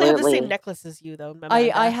 I actually have the same Absolutely. necklace as you, though. I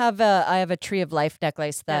Amanda. have a Tree of Life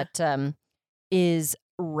necklace that is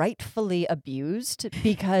rightfully abused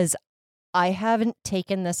because I haven't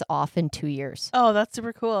taken this off in 2 years. Oh, that's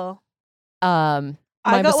super cool. My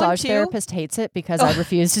I got one massage too. therapist hates it because I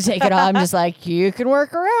refuse to take it off. I'm just like, you can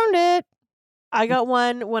work around it. I got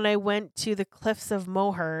one when I went to the Cliffs of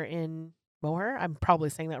Moher in Moher. I'm probably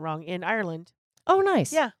saying that wrong, in Ireland. Oh,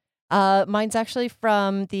 nice. Yeah. Mine's actually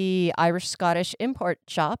from the Irish Scottish import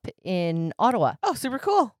shop in Ottawa. Oh, super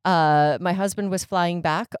cool. My husband was flying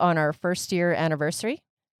back on our first year anniversary,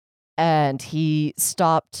 and he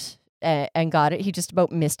stopped and got it. He just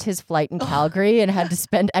about missed his flight in Calgary and had to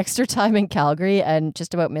spend extra time in Calgary and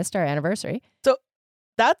just about missed our anniversary.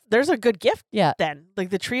 There's a good gift. Yeah. Then, like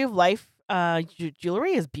the Tree of Life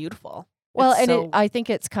jewelry is beautiful. Well, It's and so- I think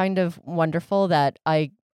it's kind of wonderful that I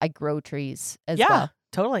grow trees as yeah, well.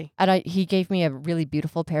 totally And he gave me a really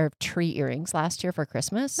beautiful pair of tree earrings last year for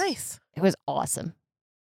Christmas. nice. It was awesome.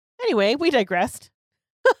 Anyway, we digressed.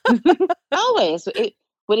 Always.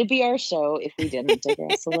 Would it be our show if we didn't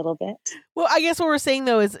digress a little bit? Well, I guess what we're saying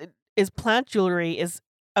though is plant jewelry is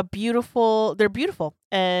they're beautiful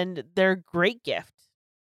and they're a great gift.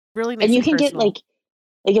 Really nice. And you can get personal. like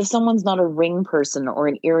if someone's not a ring person or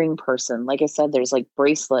an earring person, like I said, there's like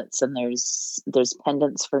bracelets and there's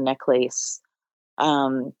pendants for necklace.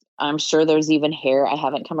 I'm sure there's even hair. I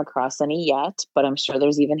haven't come across any yet, but I'm sure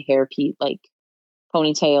there's even like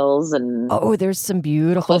ponytails and Oh, there's some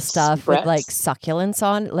beautiful Cliffs, stuff with like Brett's. succulents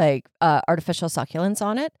on, like artificial succulents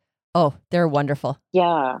on it. Oh, they're wonderful.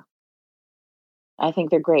 yeah. I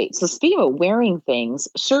think they're great. So speaking of wearing things,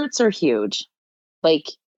 shirts are huge. Like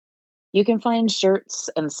you can find shirts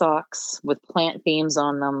and socks with plant themes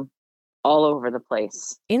on them all over the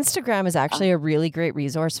place. Instagram is actually a really great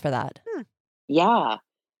resource for that. Yeah.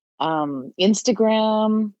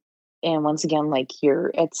 Instagram, and once again, like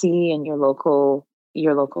your Etsy and your local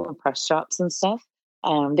press shops and stuff.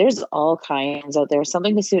 There's all kinds out there.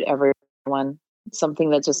 Something to suit everyone. Something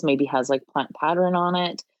that just maybe has like plant pattern on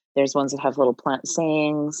it. There's ones that have little plant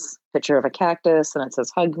sayings, picture of a cactus, and it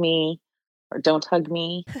says "hug me" or "don't hug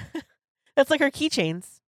me." That's like our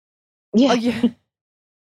keychains. Yeah. Oh, yeah.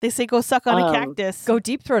 They say go suck on a Um, cactus. Go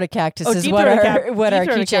deep throat a cactus Oh, is deep what throat a our what deep our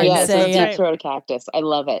throat a keychains cactus. Yeah, so say. deep Yeah. right. throat cactus. I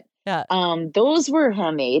love it. Yeah. Those were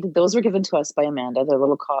handmade. Those were given to us by Amanda. They're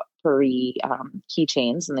little coppery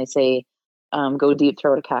keychains, and they say Go Deep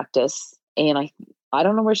Throat a Cactus, and I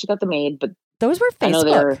don't know where she got them made, but Those were I know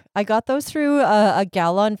Facebook. I got those through a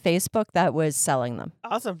gal on Facebook that was selling them.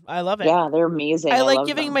 Awesome. I love it. yeah, they're amazing. I like love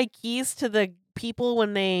giving them. my keys to the people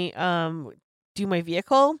when they do my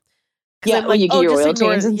vehicle. 'Cause Yeah, I'm when like, you get your just oil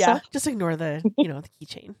ignore change and stuff. just ignore the the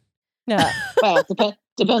keychain. Yeah. Well,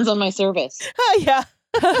 depends on my service. Yeah.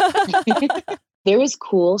 There is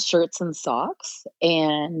cool shirts and socks,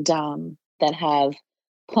 and that have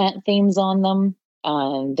plant themes on them.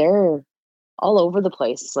 They're all over the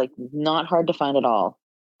place. Like, not hard to find at all.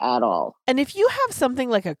 And if you have something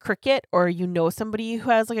like a Cricut, or you know somebody who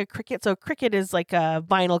has like a Cricut, so Cricut is like a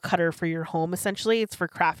vinyl cutter for your home. Essentially, it's for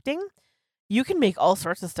crafting. You can make all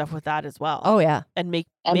sorts of stuff with that as well. Oh yeah. And make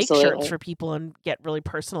shirts Absolutely. for people and get really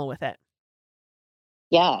personal with it.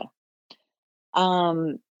 Yeah.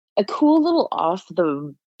 A cool little off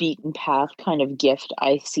the beaten path kind of gift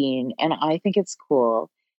I've seen, and I think it's cool,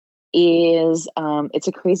 is it's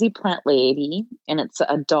a crazy plant lady, and it's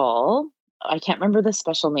a doll. I can't remember the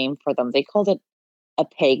special name for them. They called it a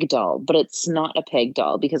peg doll, but it's not a peg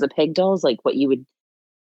doll, because a peg doll is like it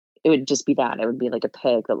would just be that. It would be like a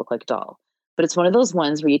peg that looked like a doll. But it's one of those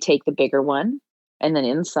ones where you take the bigger one, and then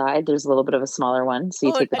inside there's a little bit of a smaller one. So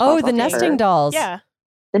you take the top Oh, off the of nesting her. dolls. Yeah.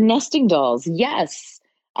 The nesting dolls, yes.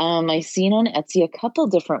 I've seen on Etsy a couple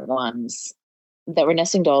different ones that were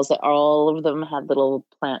nesting dolls that all of them had little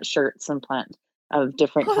plant shirts and plant of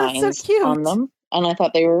different Oh, that's so kinds cute. on them. And I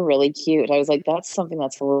thought they were really cute. I was like, that's something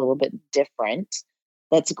that's a little bit different.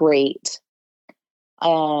 That's great.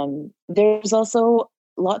 There's also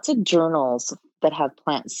lots of journals that have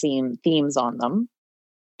plant themes on them.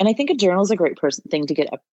 And I think a journal is a great thing to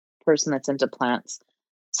get a person that's into plants,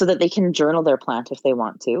 so that they can journal their plant if they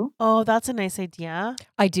want to. Oh, that's a nice idea.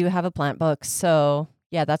 I do have a plant book, so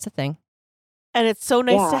yeah, that's a thing. And it's so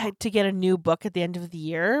nice Yeah. to get a new book at the end of the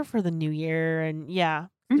year for the new year. And yeah,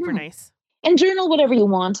 super Mhm. nice. And journal whatever you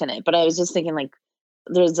want in it. But I was just thinking, like,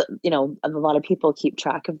 there's, a lot of people keep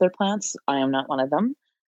track of their plants. I am not one of them.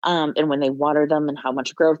 And when they water them and how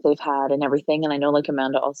much growth they've had and everything. And I know, like,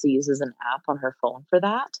 Amanda also uses an app on her phone for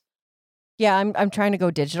that. Yeah, I'm trying to go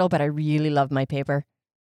digital, but I really love my paper.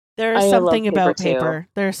 There's I love something about paper, too. paper.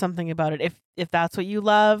 There's something about it. If that's what you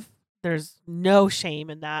love, there's no shame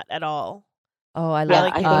in that at all. Oh, I Yeah, love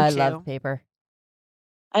I think I too. love paper.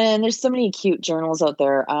 And there's so many cute journals out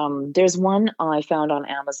there. There's one I found on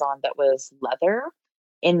Amazon that was leather,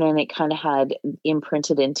 and then it kind of had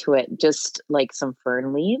imprinted into it just like some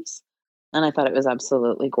fern leaves. And I thought it was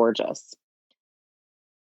absolutely gorgeous.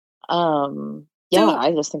 Yeah, So-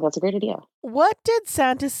 I just think that's a great idea. What did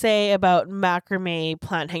Santa say about macrame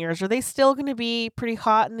plant hangers? Are they still going to be pretty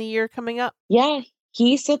hot in the year coming up? Yeah,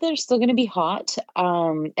 he said they're still going to be hot,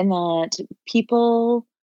 and that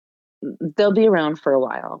they'll be around for a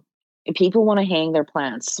while. If people want to hang their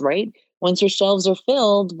plants, right? Once your shelves are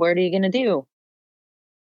filled, what are you going to do?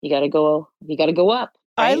 You got to go up.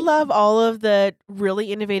 I right? love all of the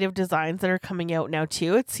really innovative designs that are coming out now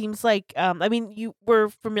too. It seems like I mean, you were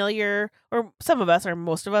familiar, or some of us, or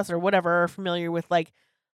most of us, or whatever, are familiar with like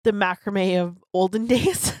the macrame of olden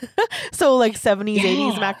days. So like 70s,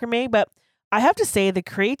 80s Yeah. macrame. But I have to say the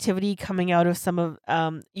creativity coming out of some of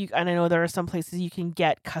you, and I know there are some places you can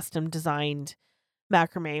get custom designed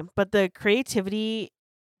macrame, but the creativity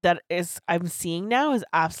that I'm seeing now is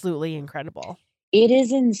absolutely incredible. It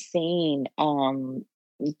is insane.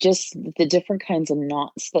 Just the different kinds of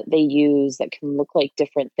knots that they use that can look like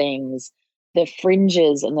different things, the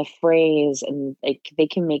fringes and the frays, and like they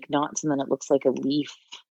can make knots, and then it looks like a leaf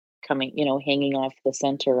coming, hanging off the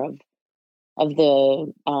center of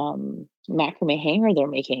the macrame hanger they're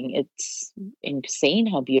making. It's insane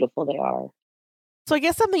how beautiful they are. So I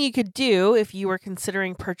guess something you could do if you were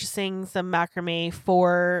considering purchasing some macrame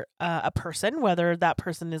for a person, whether that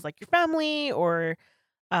person is like your family or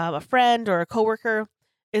a friend or a coworker,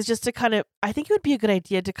 is just to kind of, I think it would be a good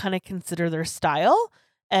idea to kind of consider their style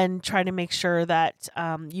and try to make sure that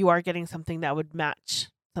you are getting something that would match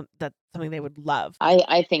something they would love.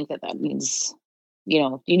 I think that means,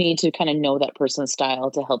 you need to kind of know that person's style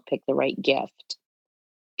to help pick the right gift,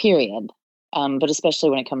 period. But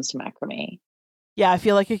especially when it comes to macrame. Yeah, I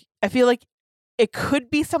feel like it could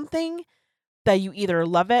be something that you either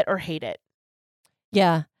love it or hate it,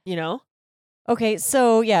 Yeah. you know? Okay,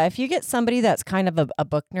 so yeah, if you get somebody that's kind of a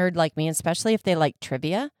book nerd like me, especially if they like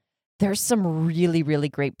trivia, there's some really, really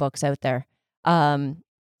great books out there.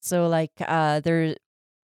 So like there's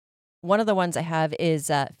one of the ones I have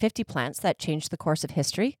is 50 Plants That Changed the Course of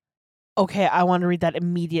History. Okay, I want to read that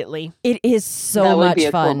immediately. It is so that would much be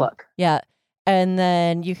a fun. cool book. Yeah. And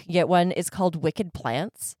then you can get one, it's called Wicked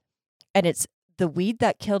Plants. And it's The Weed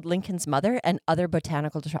That Killed Lincoln's Mother and Other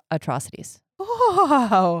Botanical Atrocities.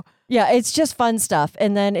 Wow. Yeah, it's just fun stuff.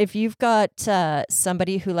 And then if you've got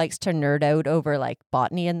somebody who likes to nerd out over like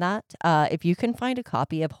botany and that, if you can find a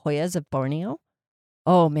copy of Hoyas of Borneo,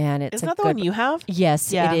 oh man, it's Isn't a that the good one you have?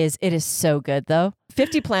 Yes, Yeah. it is. It is so good though.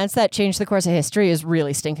 50 Plants That Changed the Course of History is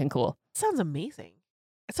really stinking cool. Sounds amazing.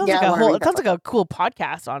 It sounds Yeah, like I a wanna whole. read It that sounds like a cool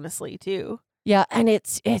podcast, honestly, too. Yeah, and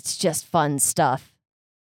it's just fun stuff.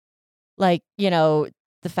 Like,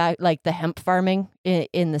 the fact like the hemp farming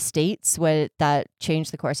in the States where that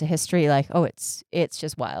changed the course of history, like, oh, it's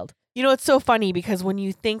just wild. You know, it's so funny because when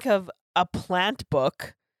you think of a plant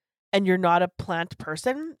book and you're not a plant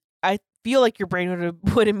person, I feel like your brain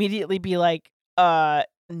would immediately be like,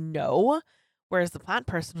 no. Whereas the plant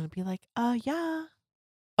person would be like, yeah.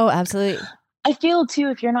 Oh, absolutely. I feel too,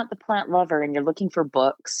 if you're not the plant lover and you're looking for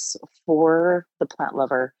books for the plant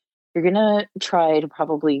lover, you're gonna try to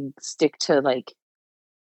probably stick to like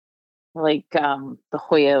the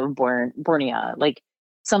Hoya of Borneo, like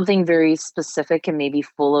something very specific and maybe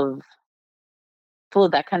full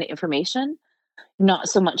of that kind of information. Not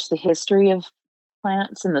so much the history of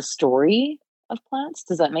plants and the story of plants.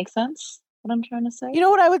 Does that make sense? What I'm trying to say? You know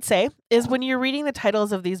what I would say is when you're reading the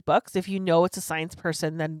titles of these books, if you know it's a science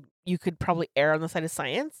person, then you could probably err on the side of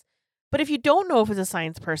science. But if you don't know if it's a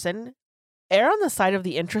science person, err on the side of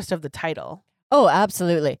the interest of the title. Oh,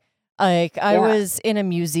 absolutely. Like I Yeah. was in a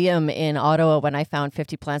museum in Ottawa when I found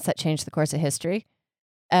 50 Plants That Changed the Course of History.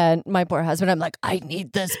 And my poor husband, I'm like, I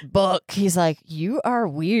need this book. He's like, you are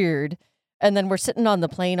weird. And then we're sitting on the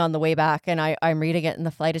plane on the way back and I'm reading it and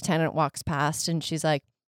the flight attendant walks past and she's like,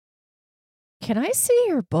 can I see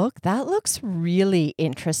your book? That looks really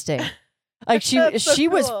interesting. Like That's so she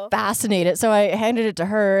was cool. fascinated. So I handed it to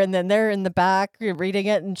her and then they're in the back reading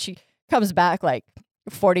it and she comes back like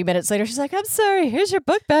 40 minutes later. She's like, I'm sorry, here's your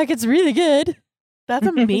book back. It's really good. That's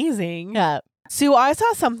amazing. Yeah. Sue, I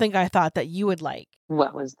saw something I thought that you would like.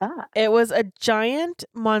 What was that? It was a giant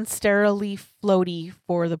Monstera leaf floaty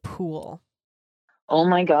for the pool. Oh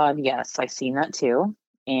my God, yes, I seen that too.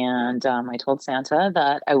 And I told Santa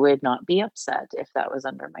that I would not be upset if that was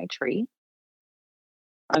under my tree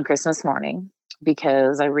on Christmas morning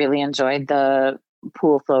because I really enjoyed the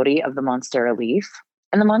pool floaty of the Monstera leaf.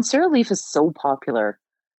 And the Monstera leaf is so popular.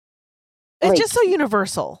 It's Like, just so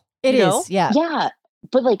universal. It you is. know? Yeah. yeah,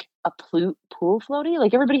 but like a pool floaty,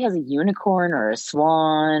 like everybody has a unicorn or a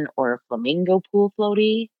swan or a flamingo pool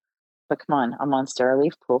floaty. But come on, a Monstera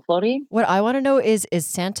leaf pool floaty? What I want to know is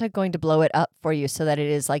Santa going to blow it up for you so that it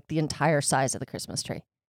is like the entire size of the Christmas tree?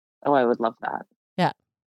 Oh, I would love that. Yeah.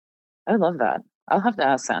 I would love that. I'll have to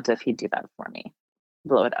ask Santa if he'd do that for me.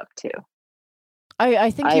 Blow it up too.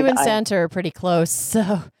 I think you I've- and I've- Santa are pretty close.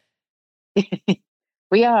 So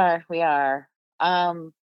We are.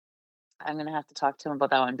 I'm gonna have to talk to him about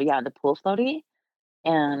that one. But yeah, the pool floaty,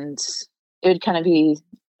 and it would kind of be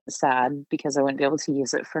sad because I wouldn't be able to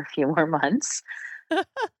use it for a few more months.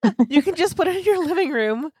 You can just put it in your living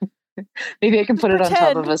room. Maybe I can put it on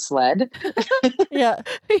top of pretend. a sled. yeah,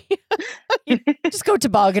 just go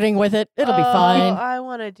tobogganing with it. It'll be fine. I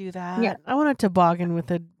want to do that. Yeah. I want a toboggan with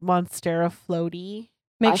a Monstera floaty.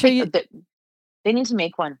 Make I sure think you that they need to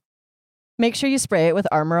make one. make sure you spray it with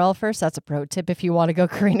Armor All first. That's a pro tip if you want to go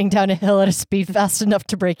careening down a hill at a speed fast enough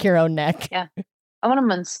to break your own neck. Yeah. I want a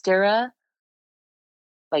Monstera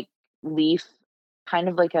like leaf, kind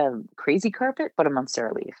of like a crazy carpet, but a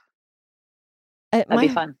Monstera leaf. That'd be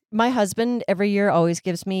fun. My husband every year always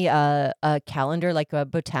gives me a calendar, like a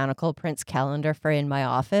botanical prints calendar for in my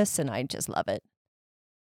office, and I just love it.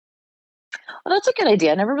 Well, that's a good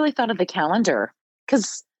idea. I never really thought of the calendar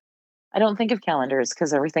because I don't think of calendars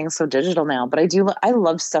because everything's so digital now. But I do. I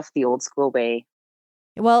love stuff the old school way.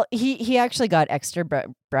 Well, he actually got extra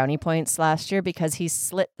brownie points last year because he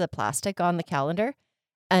slit the plastic on the calendar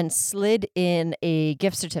and slid in a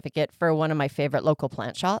gift certificate for one of my favorite local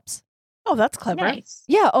plant shops. Oh, that's clever. Nice.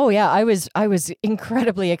 Yeah, oh yeah, I was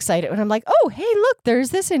incredibly excited when I'm like, "Oh, hey, look,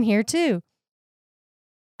 there's this in here too."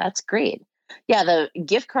 That's great. Yeah, the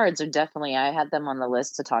gift cards are definitely. I had them on the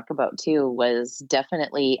list to talk about too. Was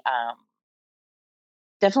definitely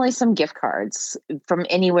some gift cards from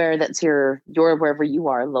anywhere that's your wherever you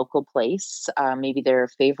are, local place. Maybe their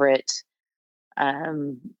favorite,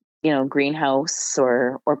 greenhouse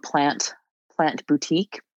or plant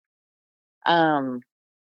boutique.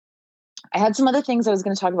 I had some other things I was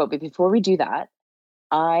going to talk about, but before we do that,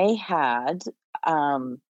 I had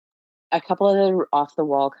a couple of other off the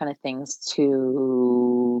wall kind of things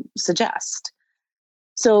to suggest.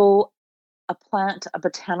 So, a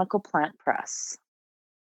botanical plant press.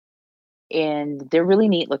 And they're really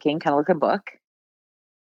neat looking, kind of like a book.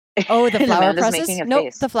 Oh, the And flower Amanda's presses? making a Nope,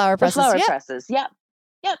 face. the flower The presses. flower Yep. presses. Yeah.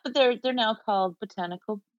 Yeah, but they're now called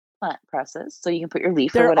botanical plant presses. So you can put your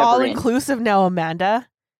leaf or They're whatever all in. inclusive now, Amanda.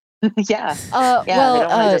 Yeah. Well, they don't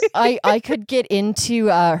wanna just- I could get into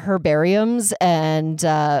herbariums and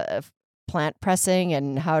plant pressing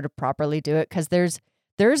and how to properly do it because there's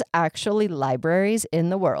actually libraries in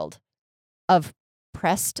the world of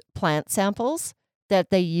pressed plant samples that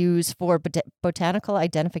they use for botanical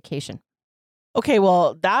identification. Okay,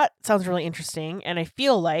 well, that sounds really interesting, and I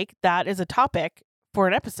feel like that is a topic for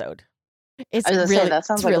an episode. It's I was gonna really say that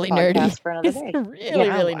sounds it's like really a nerdy. podcast for another It's day. really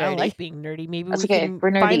Yeah, really I nerdy. like being nerdy. Maybe That's we okay. can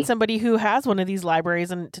We're find nerdy. somebody who has one of these libraries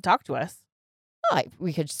and to talk to us,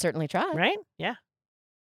 We could certainly try. right? Yeah.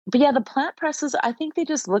 But yeah, the plant presses, I think they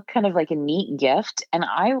just look kind of like a neat gift. And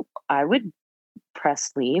I would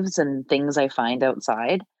press leaves and things I find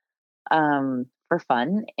outside for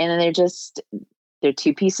fun. And they're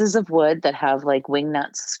two pieces of wood that have like wing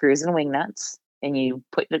nuts, screws and wing nuts, and you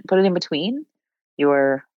put it in between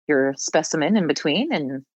your specimen in between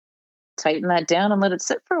and tighten that down and let it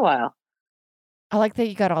sit for a while. I like that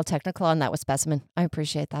you got all technical on that with specimen. I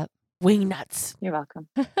appreciate that. Wing nuts. You're welcome.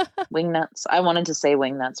 Wing nuts. I wanted to say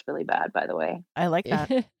wing nuts really bad, by the way. I like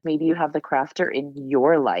that. Maybe you have the crafter in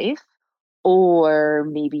your life, or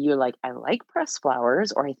maybe you're like, I like pressed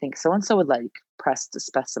flowers, or I think so and so would like pressed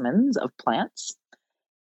specimens of plants.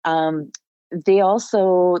 They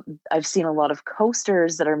also, I've seen a lot of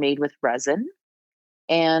coasters that are made with resin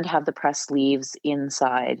and have the pressed leaves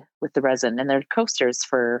inside with the resin, and they're coasters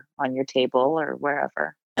for on your table or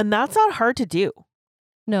wherever. And that's not hard to do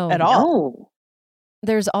No. at all. No.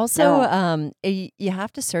 There's also No. you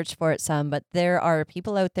have to search for it some, but there are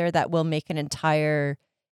people out there that will make an entire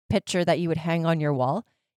picture that you would hang on your wall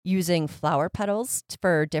using flower petals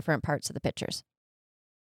for different parts of the pictures.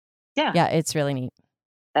 Yeah. Yeah, it's really neat.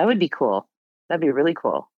 That would be cool. That'd be really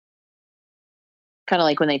cool. Kind of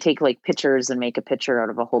like when they take like pictures and make a picture out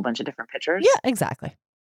of a whole bunch of different pictures. Yeah, exactly.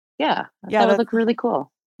 Yeah. Yeah, That would that- look really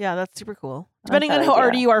cool. Yeah, that's super cool. I like Depending on that how idea.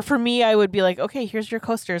 arty you are, for me, I would be like, okay, here's your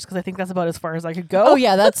coasters, because I think that's about as far as I could go. Oh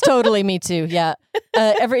yeah, that's totally me too. Yeah.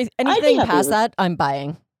 Anything happy past with- that, I'm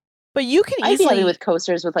buying. But you can I'd be happy easily with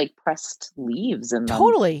coasters with like pressed leaves in them.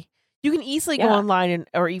 totally. You can easily go Yeah. online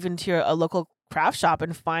or even to a local craft shop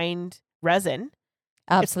and find resin.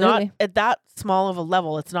 Absolutely. It's not at that small of a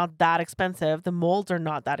level. It's not that expensive. The molds are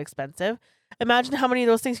not that expensive. Imagine how many of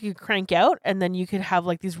those things you could crank out, and then you could have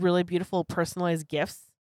like these really beautiful personalized gifts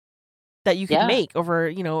that you could Yeah. make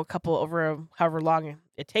over, however long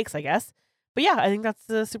it takes, I guess. But yeah, I think that's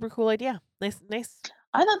a super cool idea. Nice.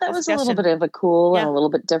 I thought that was a little Discussion. bit of a cool Yeah. and a little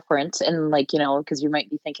bit different. And like, because you might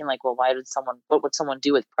be thinking like, well, what would someone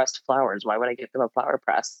do with pressed flowers? Why would I give them a flower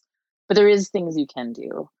press? But there is things you can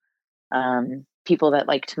do. People that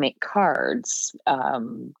like to make cards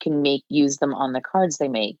can use them on the cards they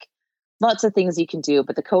make. Lots of things you can do,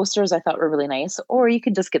 but the coasters I thought were really nice. Or you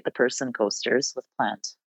could just get the person coasters with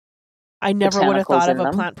plant. I never would have Botanicals thought of in a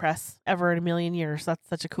them. plant press ever in a million years. That's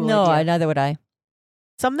such a cool no, idea. neither would I.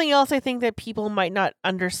 Something else I think that people might not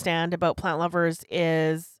understand about plant lovers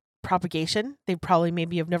is propagation. They probably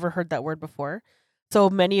maybe have never heard that word before. So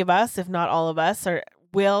many of us, if not all of us,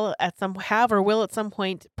 will at some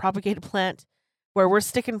point propagate a plant where we're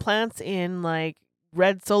sticking plants in like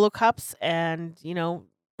red Solo cups and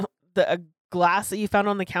a glass that you found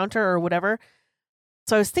on the counter or whatever.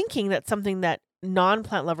 So I was thinking that something that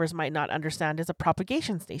non-plant lovers might not understand is a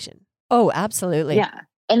propagation station. Oh, absolutely. Yeah.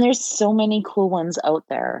 And there's so many cool ones out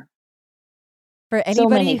there. For So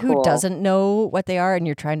anybody many who cool. doesn't know what they are and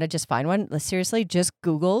you're trying to just find one, seriously, just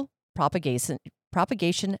Google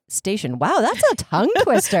propagation station. Wow, that's a tongue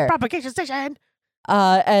twister. Propagation station.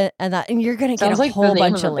 And you're gonna get Sounds a like the whole name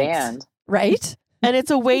bunch of a of links, band. right? And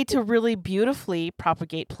it's a way to really beautifully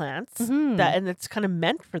propagate plants. Mhm. And it's kind of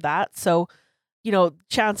meant for that. So,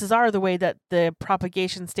 chances are the way that the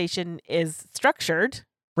propagation station is structured,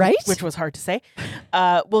 Right? which was hard to say,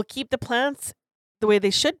 will keep the plants the way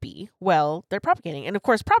they should be while they're propagating. And of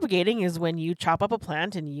course, propagating is when you chop up a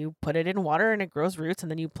plant and you put it in water and it grows roots,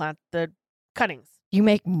 and then you plant the cuttings. You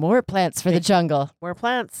make more plants for the Make- jungle. More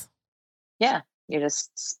plants. Yeah. You're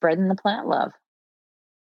just spreading the plant love.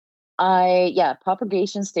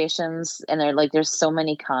 Propagation stations, and there's so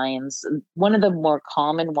many kinds. One of the more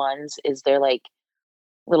common ones is they're like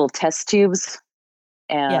little test tubes,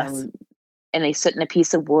 Yes. and they sit in a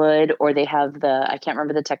piece of wood, or they have I can't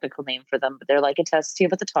remember the technical name for them, but they're like a test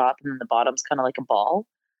tube at the top, and then the bottom's kind of like a ball,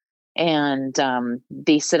 and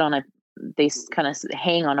they kind of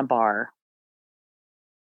hang on a bar,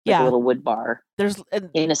 like Yeah. a little wood bar There's and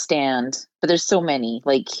in a stand. But there's so many,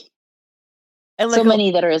 like so many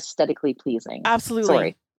that are aesthetically pleasing. absolutely.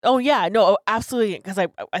 Sorry. Oh yeah, no, absolutely. Because I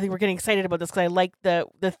think we're getting excited about this because I like the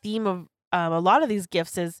theme of a lot of these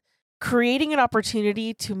gifts is creating an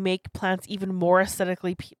opportunity to make plants even more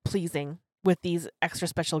aesthetically pleasing with these extra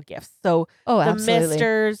special gifts. So Oh, the absolutely.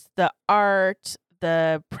 misters, the art,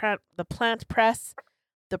 the plant press,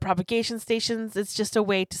 the propagation stations. It's just a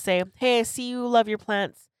way to say, hey, I see you love your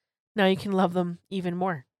plants. Now you can love them even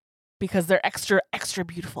more because they're extra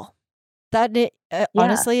beautiful.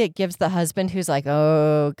 Honestly, it gives the husband who's like,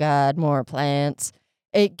 oh God, more plants.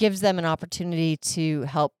 It gives them an opportunity to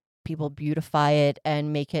help people beautify it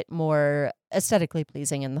and make it more aesthetically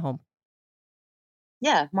pleasing in the home.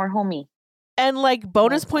 Yeah, more homey. And like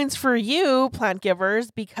bonus like that. points for you, plant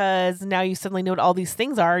givers, because now you suddenly know what all these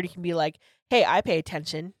things are and you can be like, hey, I pay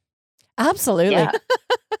attention. Absolutely. Yeah,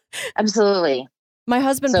 absolutely. My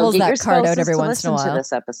husband So pulls get your that card out spouses every to once in a listen to while.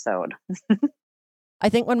 this episode. I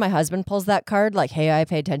think when my husband pulls that card, like, hey, I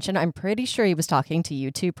pay attention, I'm pretty sure he was talking to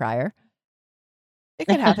you two prior. It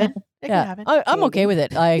could happen. It could happen. I'm okay Maybe. with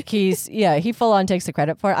it. Like he full on takes the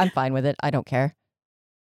credit for it. I'm fine with it. I don't care.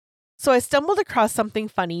 So I stumbled across something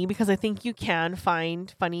funny because I think you can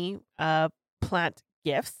find funny plant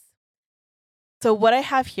gifts. So what I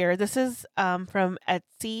have here, this is from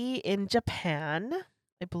Etsy in Japan.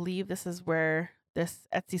 I believe this is where this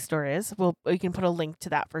Etsy store is. We can put a link to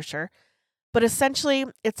that for sure. But essentially,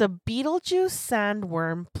 it's a Beetlejuice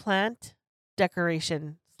sandworm plant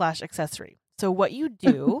decoration / accessory. So what you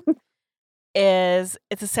do is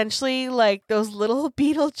it's essentially like those little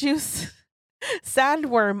Beetlejuice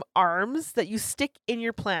sandworm arms that you stick in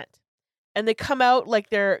your plant. And they come out like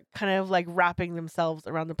they're kind of like wrapping themselves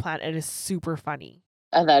around the plant. It is super funny.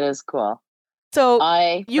 That is cool. So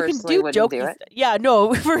I you can personally do wouldn't do jokey it. Yeah,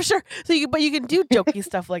 no, for sure. But you can do jokey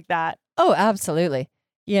stuff like that. Oh, absolutely.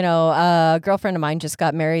 You know, a girlfriend of mine just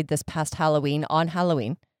got married this past Halloween on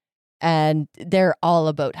Halloween. And they're all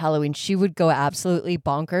about Halloween. She would go absolutely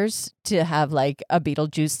bonkers to have like a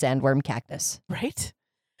Beetlejuice sandworm cactus. Right?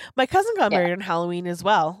 My cousin got Yeah. married on Halloween as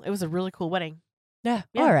well. It was a really cool wedding. Yeah.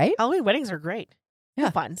 Yeah. All right. Halloween weddings are great. They're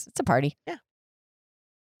Yeah. fun. It's a party.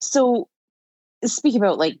 So, speak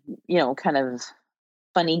about like, kind of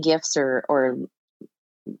funny gifts or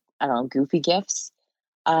I don't know, goofy gifts.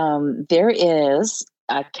 There is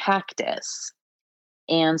a cactus.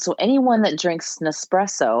 And so anyone that drinks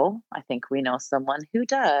Nespresso, I think we know someone who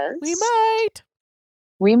does. We might.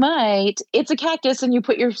 We might. It's a cactus and you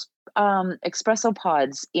put your espresso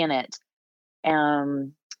pods in it.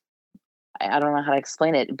 I don't know how to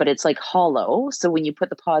explain it, but it's like hollow. So when you put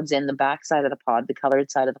the pods in, the back side of the pod, the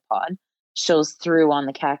colored side of the pod, shows through on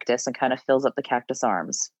the cactus and kind of fills up the cactus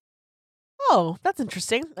arms. Oh, that's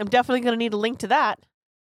interesting. I'm definitely going to need a link to that.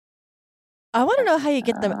 I want to know how you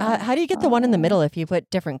get them. How do you get the one in the middle if you put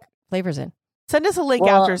different flavors in? Send us a link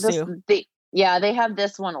Well, after, Sue. they have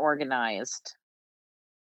this one organized.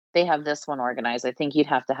 I think you'd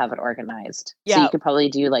have to have it organized. So Yeah. you could probably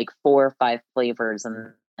do like 4 or 5 flavors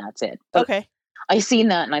and that's it. But Okay. I seen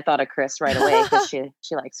that and I thought of Chris right away because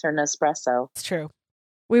she likes her Nespresso. It's true.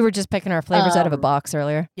 We were just picking our flavors out of a box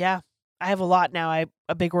earlier. Yeah. I have a lot now.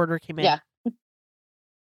 A big order came in. Yeah.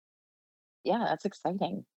 Yeah, that's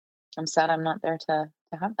exciting. I'm sad I'm not there to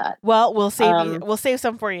have that. Well, we'll save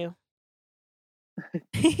some for you.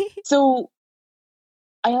 So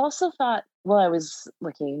I also thought, while I was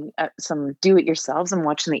looking at some do-it-yourselves and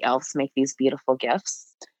watching the elves make these beautiful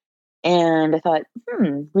gifts, and I thought,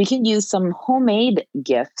 we can use some homemade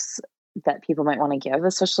gifts that people might want to give,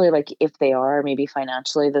 especially like if they are maybe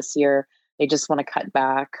financially this year, they just want to cut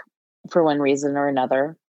back for one reason or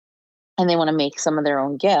another, and they want to make some of their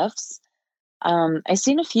own gifts. I've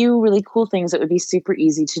seen a few really cool things that would be super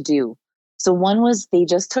easy to do. So one was they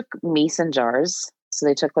just took mason jars. So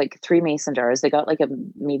they took like 3 mason jars. They got like a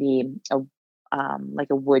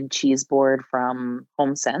wood cheese board from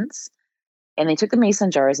HomeSense. And they took the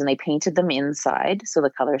mason jars and they painted them inside. So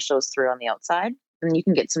the color shows through on the outside. And you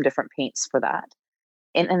can get some different paints for that.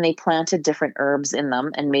 And they planted different herbs in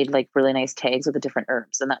them and made like really nice tags with the different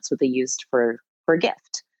herbs. And that's what they used for a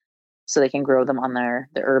gift. So they can grow them on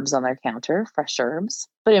the herbs on their counter, fresh herbs.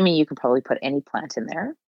 But I mean, you could probably put any plant in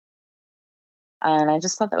there. And I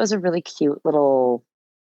just thought that was a really cute little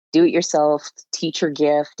do-it-yourself teacher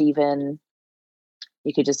gift even.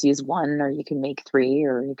 You could just use 1 or you can make 3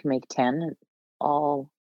 or you can make 10.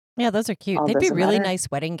 Yeah, those are cute. all They'd be doesn't really matter. nice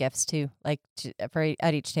wedding gifts too, like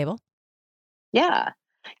at each table. Yeah.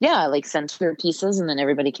 Yeah, like center pieces and then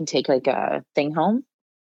everybody can take like a thing home,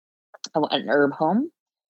 an herb home.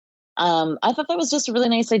 I thought that was just a really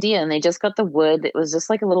nice idea. And they just got the wood. It was just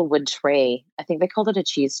like a little wood tray. I think they called it a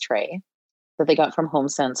cheese tray that they got from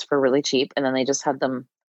HomeSense for really cheap. And then they just had them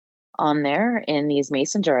on there in these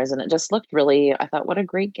mason jars, and it just looked really, I thought, what a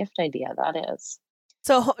great gift idea that is.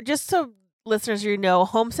 So just so listeners,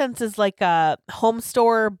 HomeSense is like a home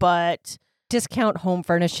store, but Discount home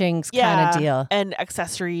furnishings kind of deal. and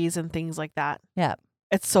accessories and things like that. Yeah.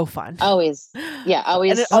 It's so fun. Always and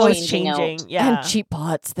it's always changing. out. Yeah. And cheap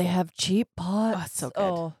pots. They have cheap pots. Oh, it's so good.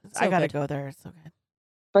 Oh, I gotta good. go there. It's so good.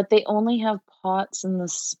 But they only have pots in the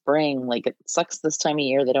spring. Like, it sucks this time of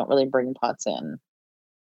year. They don't really bring pots in.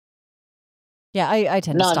 Yeah, I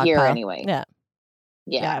tend to Not stockpile. here anyway. Yeah.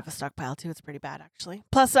 Yeah, I Yeah. have a stockpile too. It's pretty bad actually.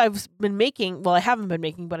 Plus, I've been making. Well, I haven't been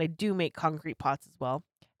making, but I do make concrete pots as well.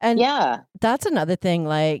 And Yeah. that's another thing,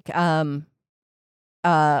 like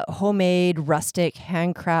homemade, rustic,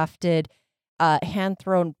 handcrafted,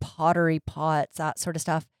 hand-thrown pottery pots, that sort of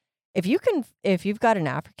stuff. If you've got an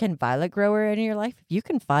African violet grower in your life, if you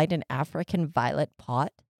can find an African violet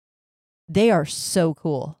pot, they are so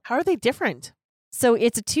cool. How are they different? So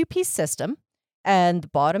it's a 2-piece system, and the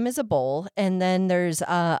bottom is a bowl, and then there's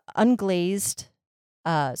unglazed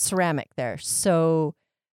ceramic there, so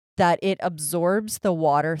that it absorbs the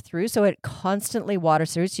water through. So it constantly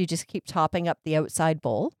waters through. So you just keep topping up the outside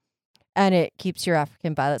bowl, and it keeps your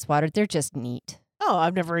African violets watered. They're just neat. Oh,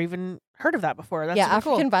 I've never even heard of that before. That's yeah, super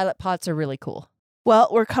African cool. violet pots are really cool. Well,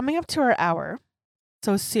 we're coming up to our hour.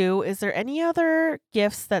 So, Sue, is there any other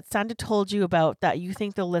gifts that Santa told you about that you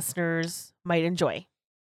think the listeners might enjoy?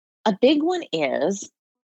 A big one is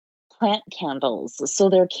plant candles. So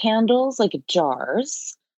they're candles, like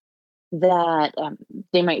jars, that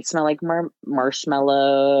they might smell like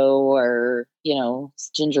marshmallow or,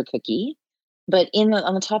 ginger cookie. But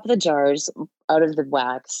on the top of the jars, out of the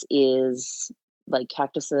wax, is like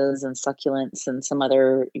cactuses and succulents and some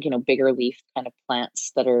other, bigger leaf kind of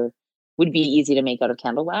plants that would be easy to make out of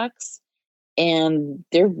candle wax. And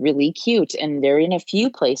they're really cute. And they're in a few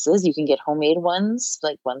places. You can get homemade ones,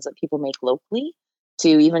 like ones that people make locally, to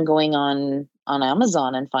even going on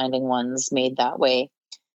Amazon and finding ones made that way.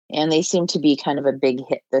 And they seem to be kind of a big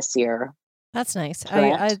hit this year. That's nice.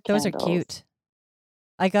 Plant Those are candles. cute.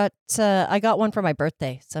 I got one for my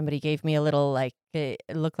birthday. Somebody gave me a little, like, it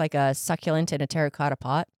looked like a succulent in a terracotta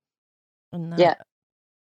pot. And Yeah.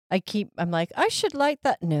 I'm like, I should light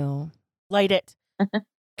that. No. Light it.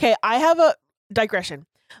 Okay, I have a digression.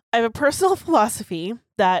 I have a personal philosophy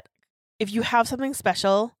that if you have something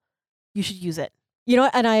special, you should use it. You know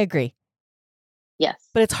what? And I agree. Yes.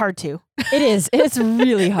 But it's hard to. It is. It's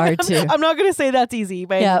really hard to. I'm not going to say that's easy.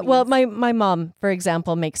 By Yeah. any Well, means. my mom, for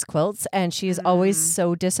example, makes quilts, and she's always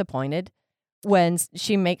so disappointed when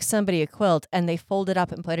she makes somebody a quilt and they fold it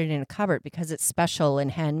up and put it in a cupboard because it's special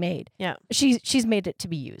and handmade. Yeah. She's made it to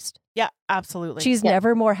be used. Yeah, absolutely. She's Yeah.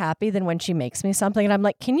 never more happy than when she makes me something, and I'm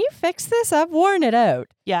like, "Can you fix this? I've worn it out."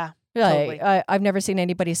 Yeah, Like, totally. I've never seen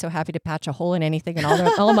anybody so happy to patch a hole in anything in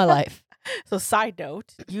all my life. So, side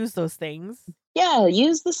note, use those things. Yeah,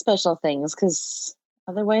 use the special things, because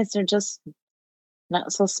otherwise they're just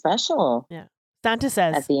not so special Santa at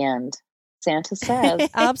says. the end. Santa says.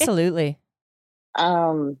 Absolutely.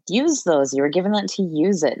 Use those. You were given that to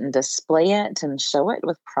use it and display it and show it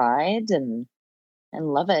with pride and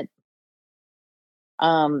love it.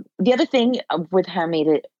 The other thing with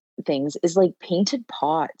handmade things is like painted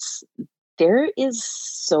pots. There is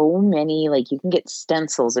so many, like, you can get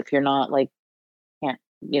stencils if you're not like,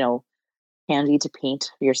 handy to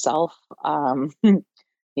paint yourself. Maybe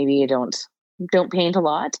you don't paint a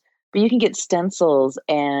lot, but you can get stencils,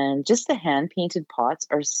 and just the hand painted pots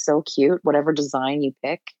are so cute. Whatever design you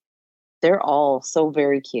pick, they're all so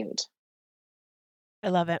very cute. I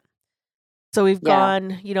love it. So we've Yeah.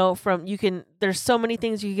 gone, there's so many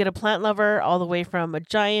things. You can get a plant lover all the way from a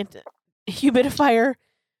giant humidifier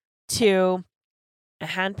to a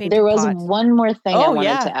hand painted There was pot. one more thing I Oh, wanted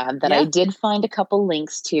yeah. to add that Yeah. I did find a couple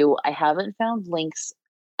links to. I haven't found links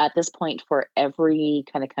at this point for every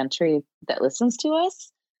kind of country that listens to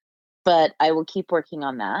us, but I will keep working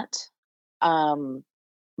on that.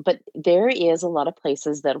 But there is a lot of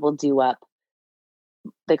places that will do up,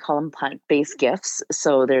 they call them plant-based gifts.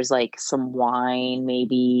 So there's like some wine,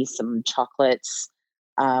 maybe some chocolates,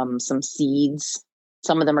 some seeds.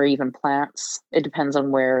 Some of them are even plants. It depends on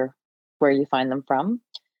where you find them from.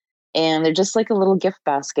 And they're just like a little gift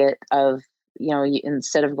basket of,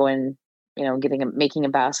 instead of going, making a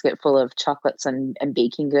basket full of chocolates and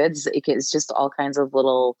baking goods, it's just all kinds of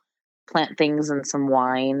little plant things and some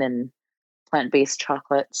wine and plant-based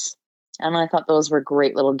chocolates. And I thought those were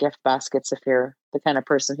great little gift baskets if you're the kind of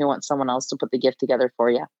person who wants someone else to put the gift together for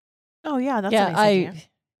you. Oh, yeah. That's yeah, a nice idea.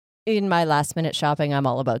 in my last minute shopping, I'm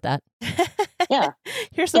all about that. Yeah.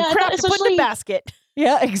 Here's some Yeah, I crap thought to put in the especially- basket.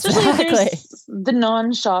 Yeah, Especially if exactly. the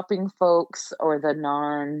non-shopping folks or the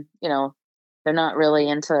they're not really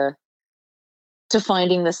into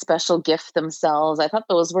finding the special gift themselves. I thought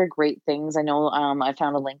those were great things. I know I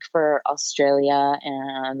found a link for Australia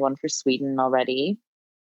and one for Sweden already.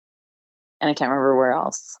 And I can't remember where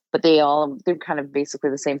else. But they're kind of basically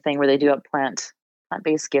the same thing where they do have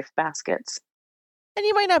plant-based gift baskets. And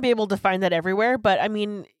you might not be able to find that everywhere, but I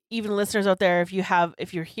mean, even listeners out there,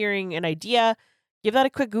 if you're hearing an idea, give that a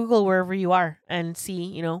quick Google wherever you are and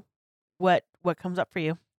see, what comes up for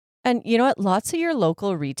you. And you know what? Lots of your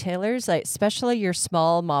local retailers, like especially your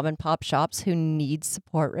small mom and pop shops who need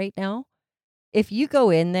support right now, if you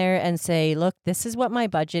go in there and say, look, this is what my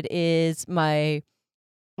budget is, my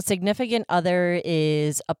significant other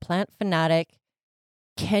is a plant fanatic,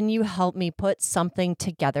 can you help me put something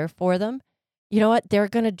together for them? You know what? They're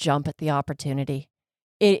going to jump at the opportunity.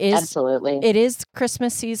 Absolutely. It is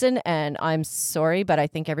Christmas season, and I'm sorry, but I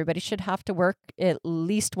think everybody should have to work at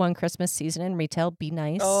least one Christmas season in retail. Be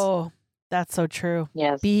nice. Oh, that's so true.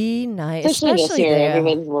 Yes. Be nice. Especially this year, there.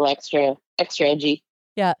 everybody's a little extra edgy.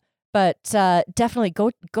 Yeah, but definitely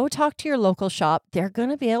go talk to your local shop. They're going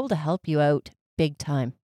to be able to help you out big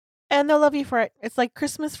time. And they'll love you for it. It's like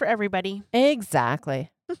Christmas for everybody.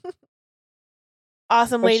 Exactly.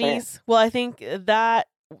 Awesome, For ladies. Well, I think that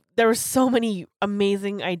there were so many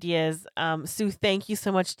amazing ideas. Sue, thank you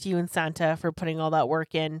so much to you and Santa for putting all that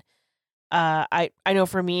work in. I know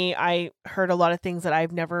for me, I heard a lot of things that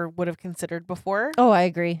I've never would have considered before. Oh, I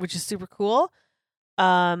agree. Which is super cool.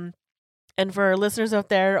 And for our listeners out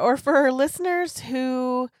there, or for our listeners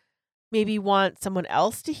who maybe want someone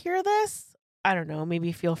else to hear this, I don't know,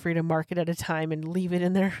 maybe feel free to mark it at a time and leave it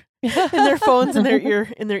in their phones, in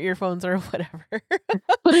their earphones or whatever.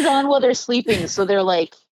 Put it on while they're sleeping, so they're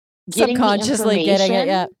like getting subconsciously getting it.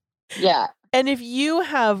 Yeah. Yeah. And if you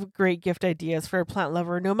have great gift ideas for a plant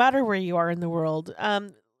lover, no matter where you are in the world,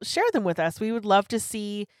 share them with us. We would love to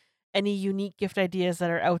see any unique gift ideas that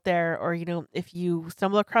are out there, or if you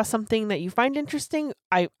stumble across something that you find interesting,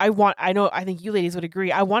 I think you ladies would agree.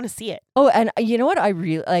 I want to see it. Oh, and you know what I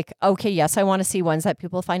really like? Okay, yes, I want to see ones that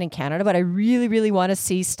people find in Canada, but I really, really want to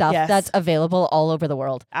see stuff that's available all over the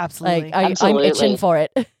world. Absolutely. Like I'm itching for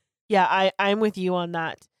it. Yeah, I'm with you on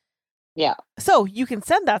that. Yeah. So you can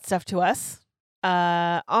send that stuff to us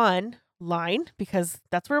online, because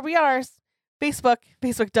that's where we are.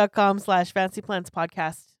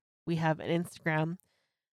 Facebook.com/fancyplantspodcast. We have an Instagram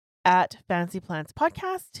at Fancy Plants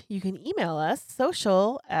Podcast. You can email us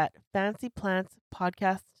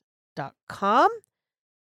social@fancyplantspodcast.com.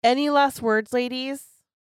 Any last words, ladies?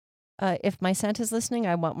 If my Santa's listening,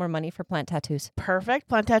 I want more money for plant tattoos. Perfect.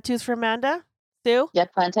 Plant tattoos for Amanda. Sue? Yeah,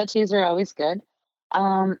 plant tattoos are always good.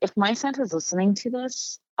 If my Santa's listening to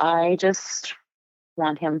this, I just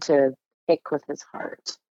want him to pick with his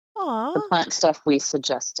heart Aww. the plant stuff we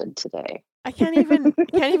suggested today. I can't even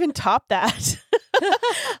top that.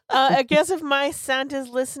 I guess if my Santa's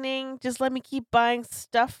listening, just let me keep buying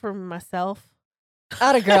stuff for myself.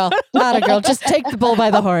 Atta girl. Just take the bull by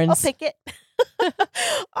the horns. I'll take it.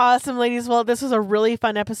 Awesome, ladies. Well, this was a really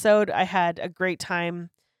fun episode. I had a great time.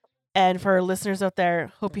 And for our listeners out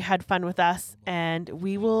there, hope you had fun with us. And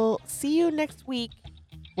we will see you next week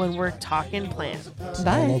when we're talking plants.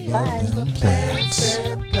 Bye. Plants.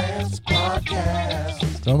 Plants Podcast.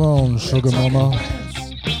 Come on, sugar mama.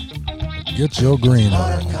 Get your green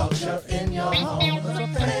on. Culture in your home is a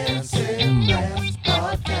Fancy Plants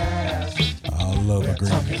Podcast. I love a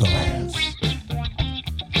green thumb. Plants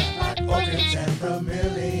like orchids and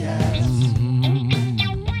bromeliads.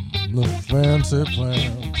 The fancy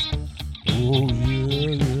plants. Oh, yeah.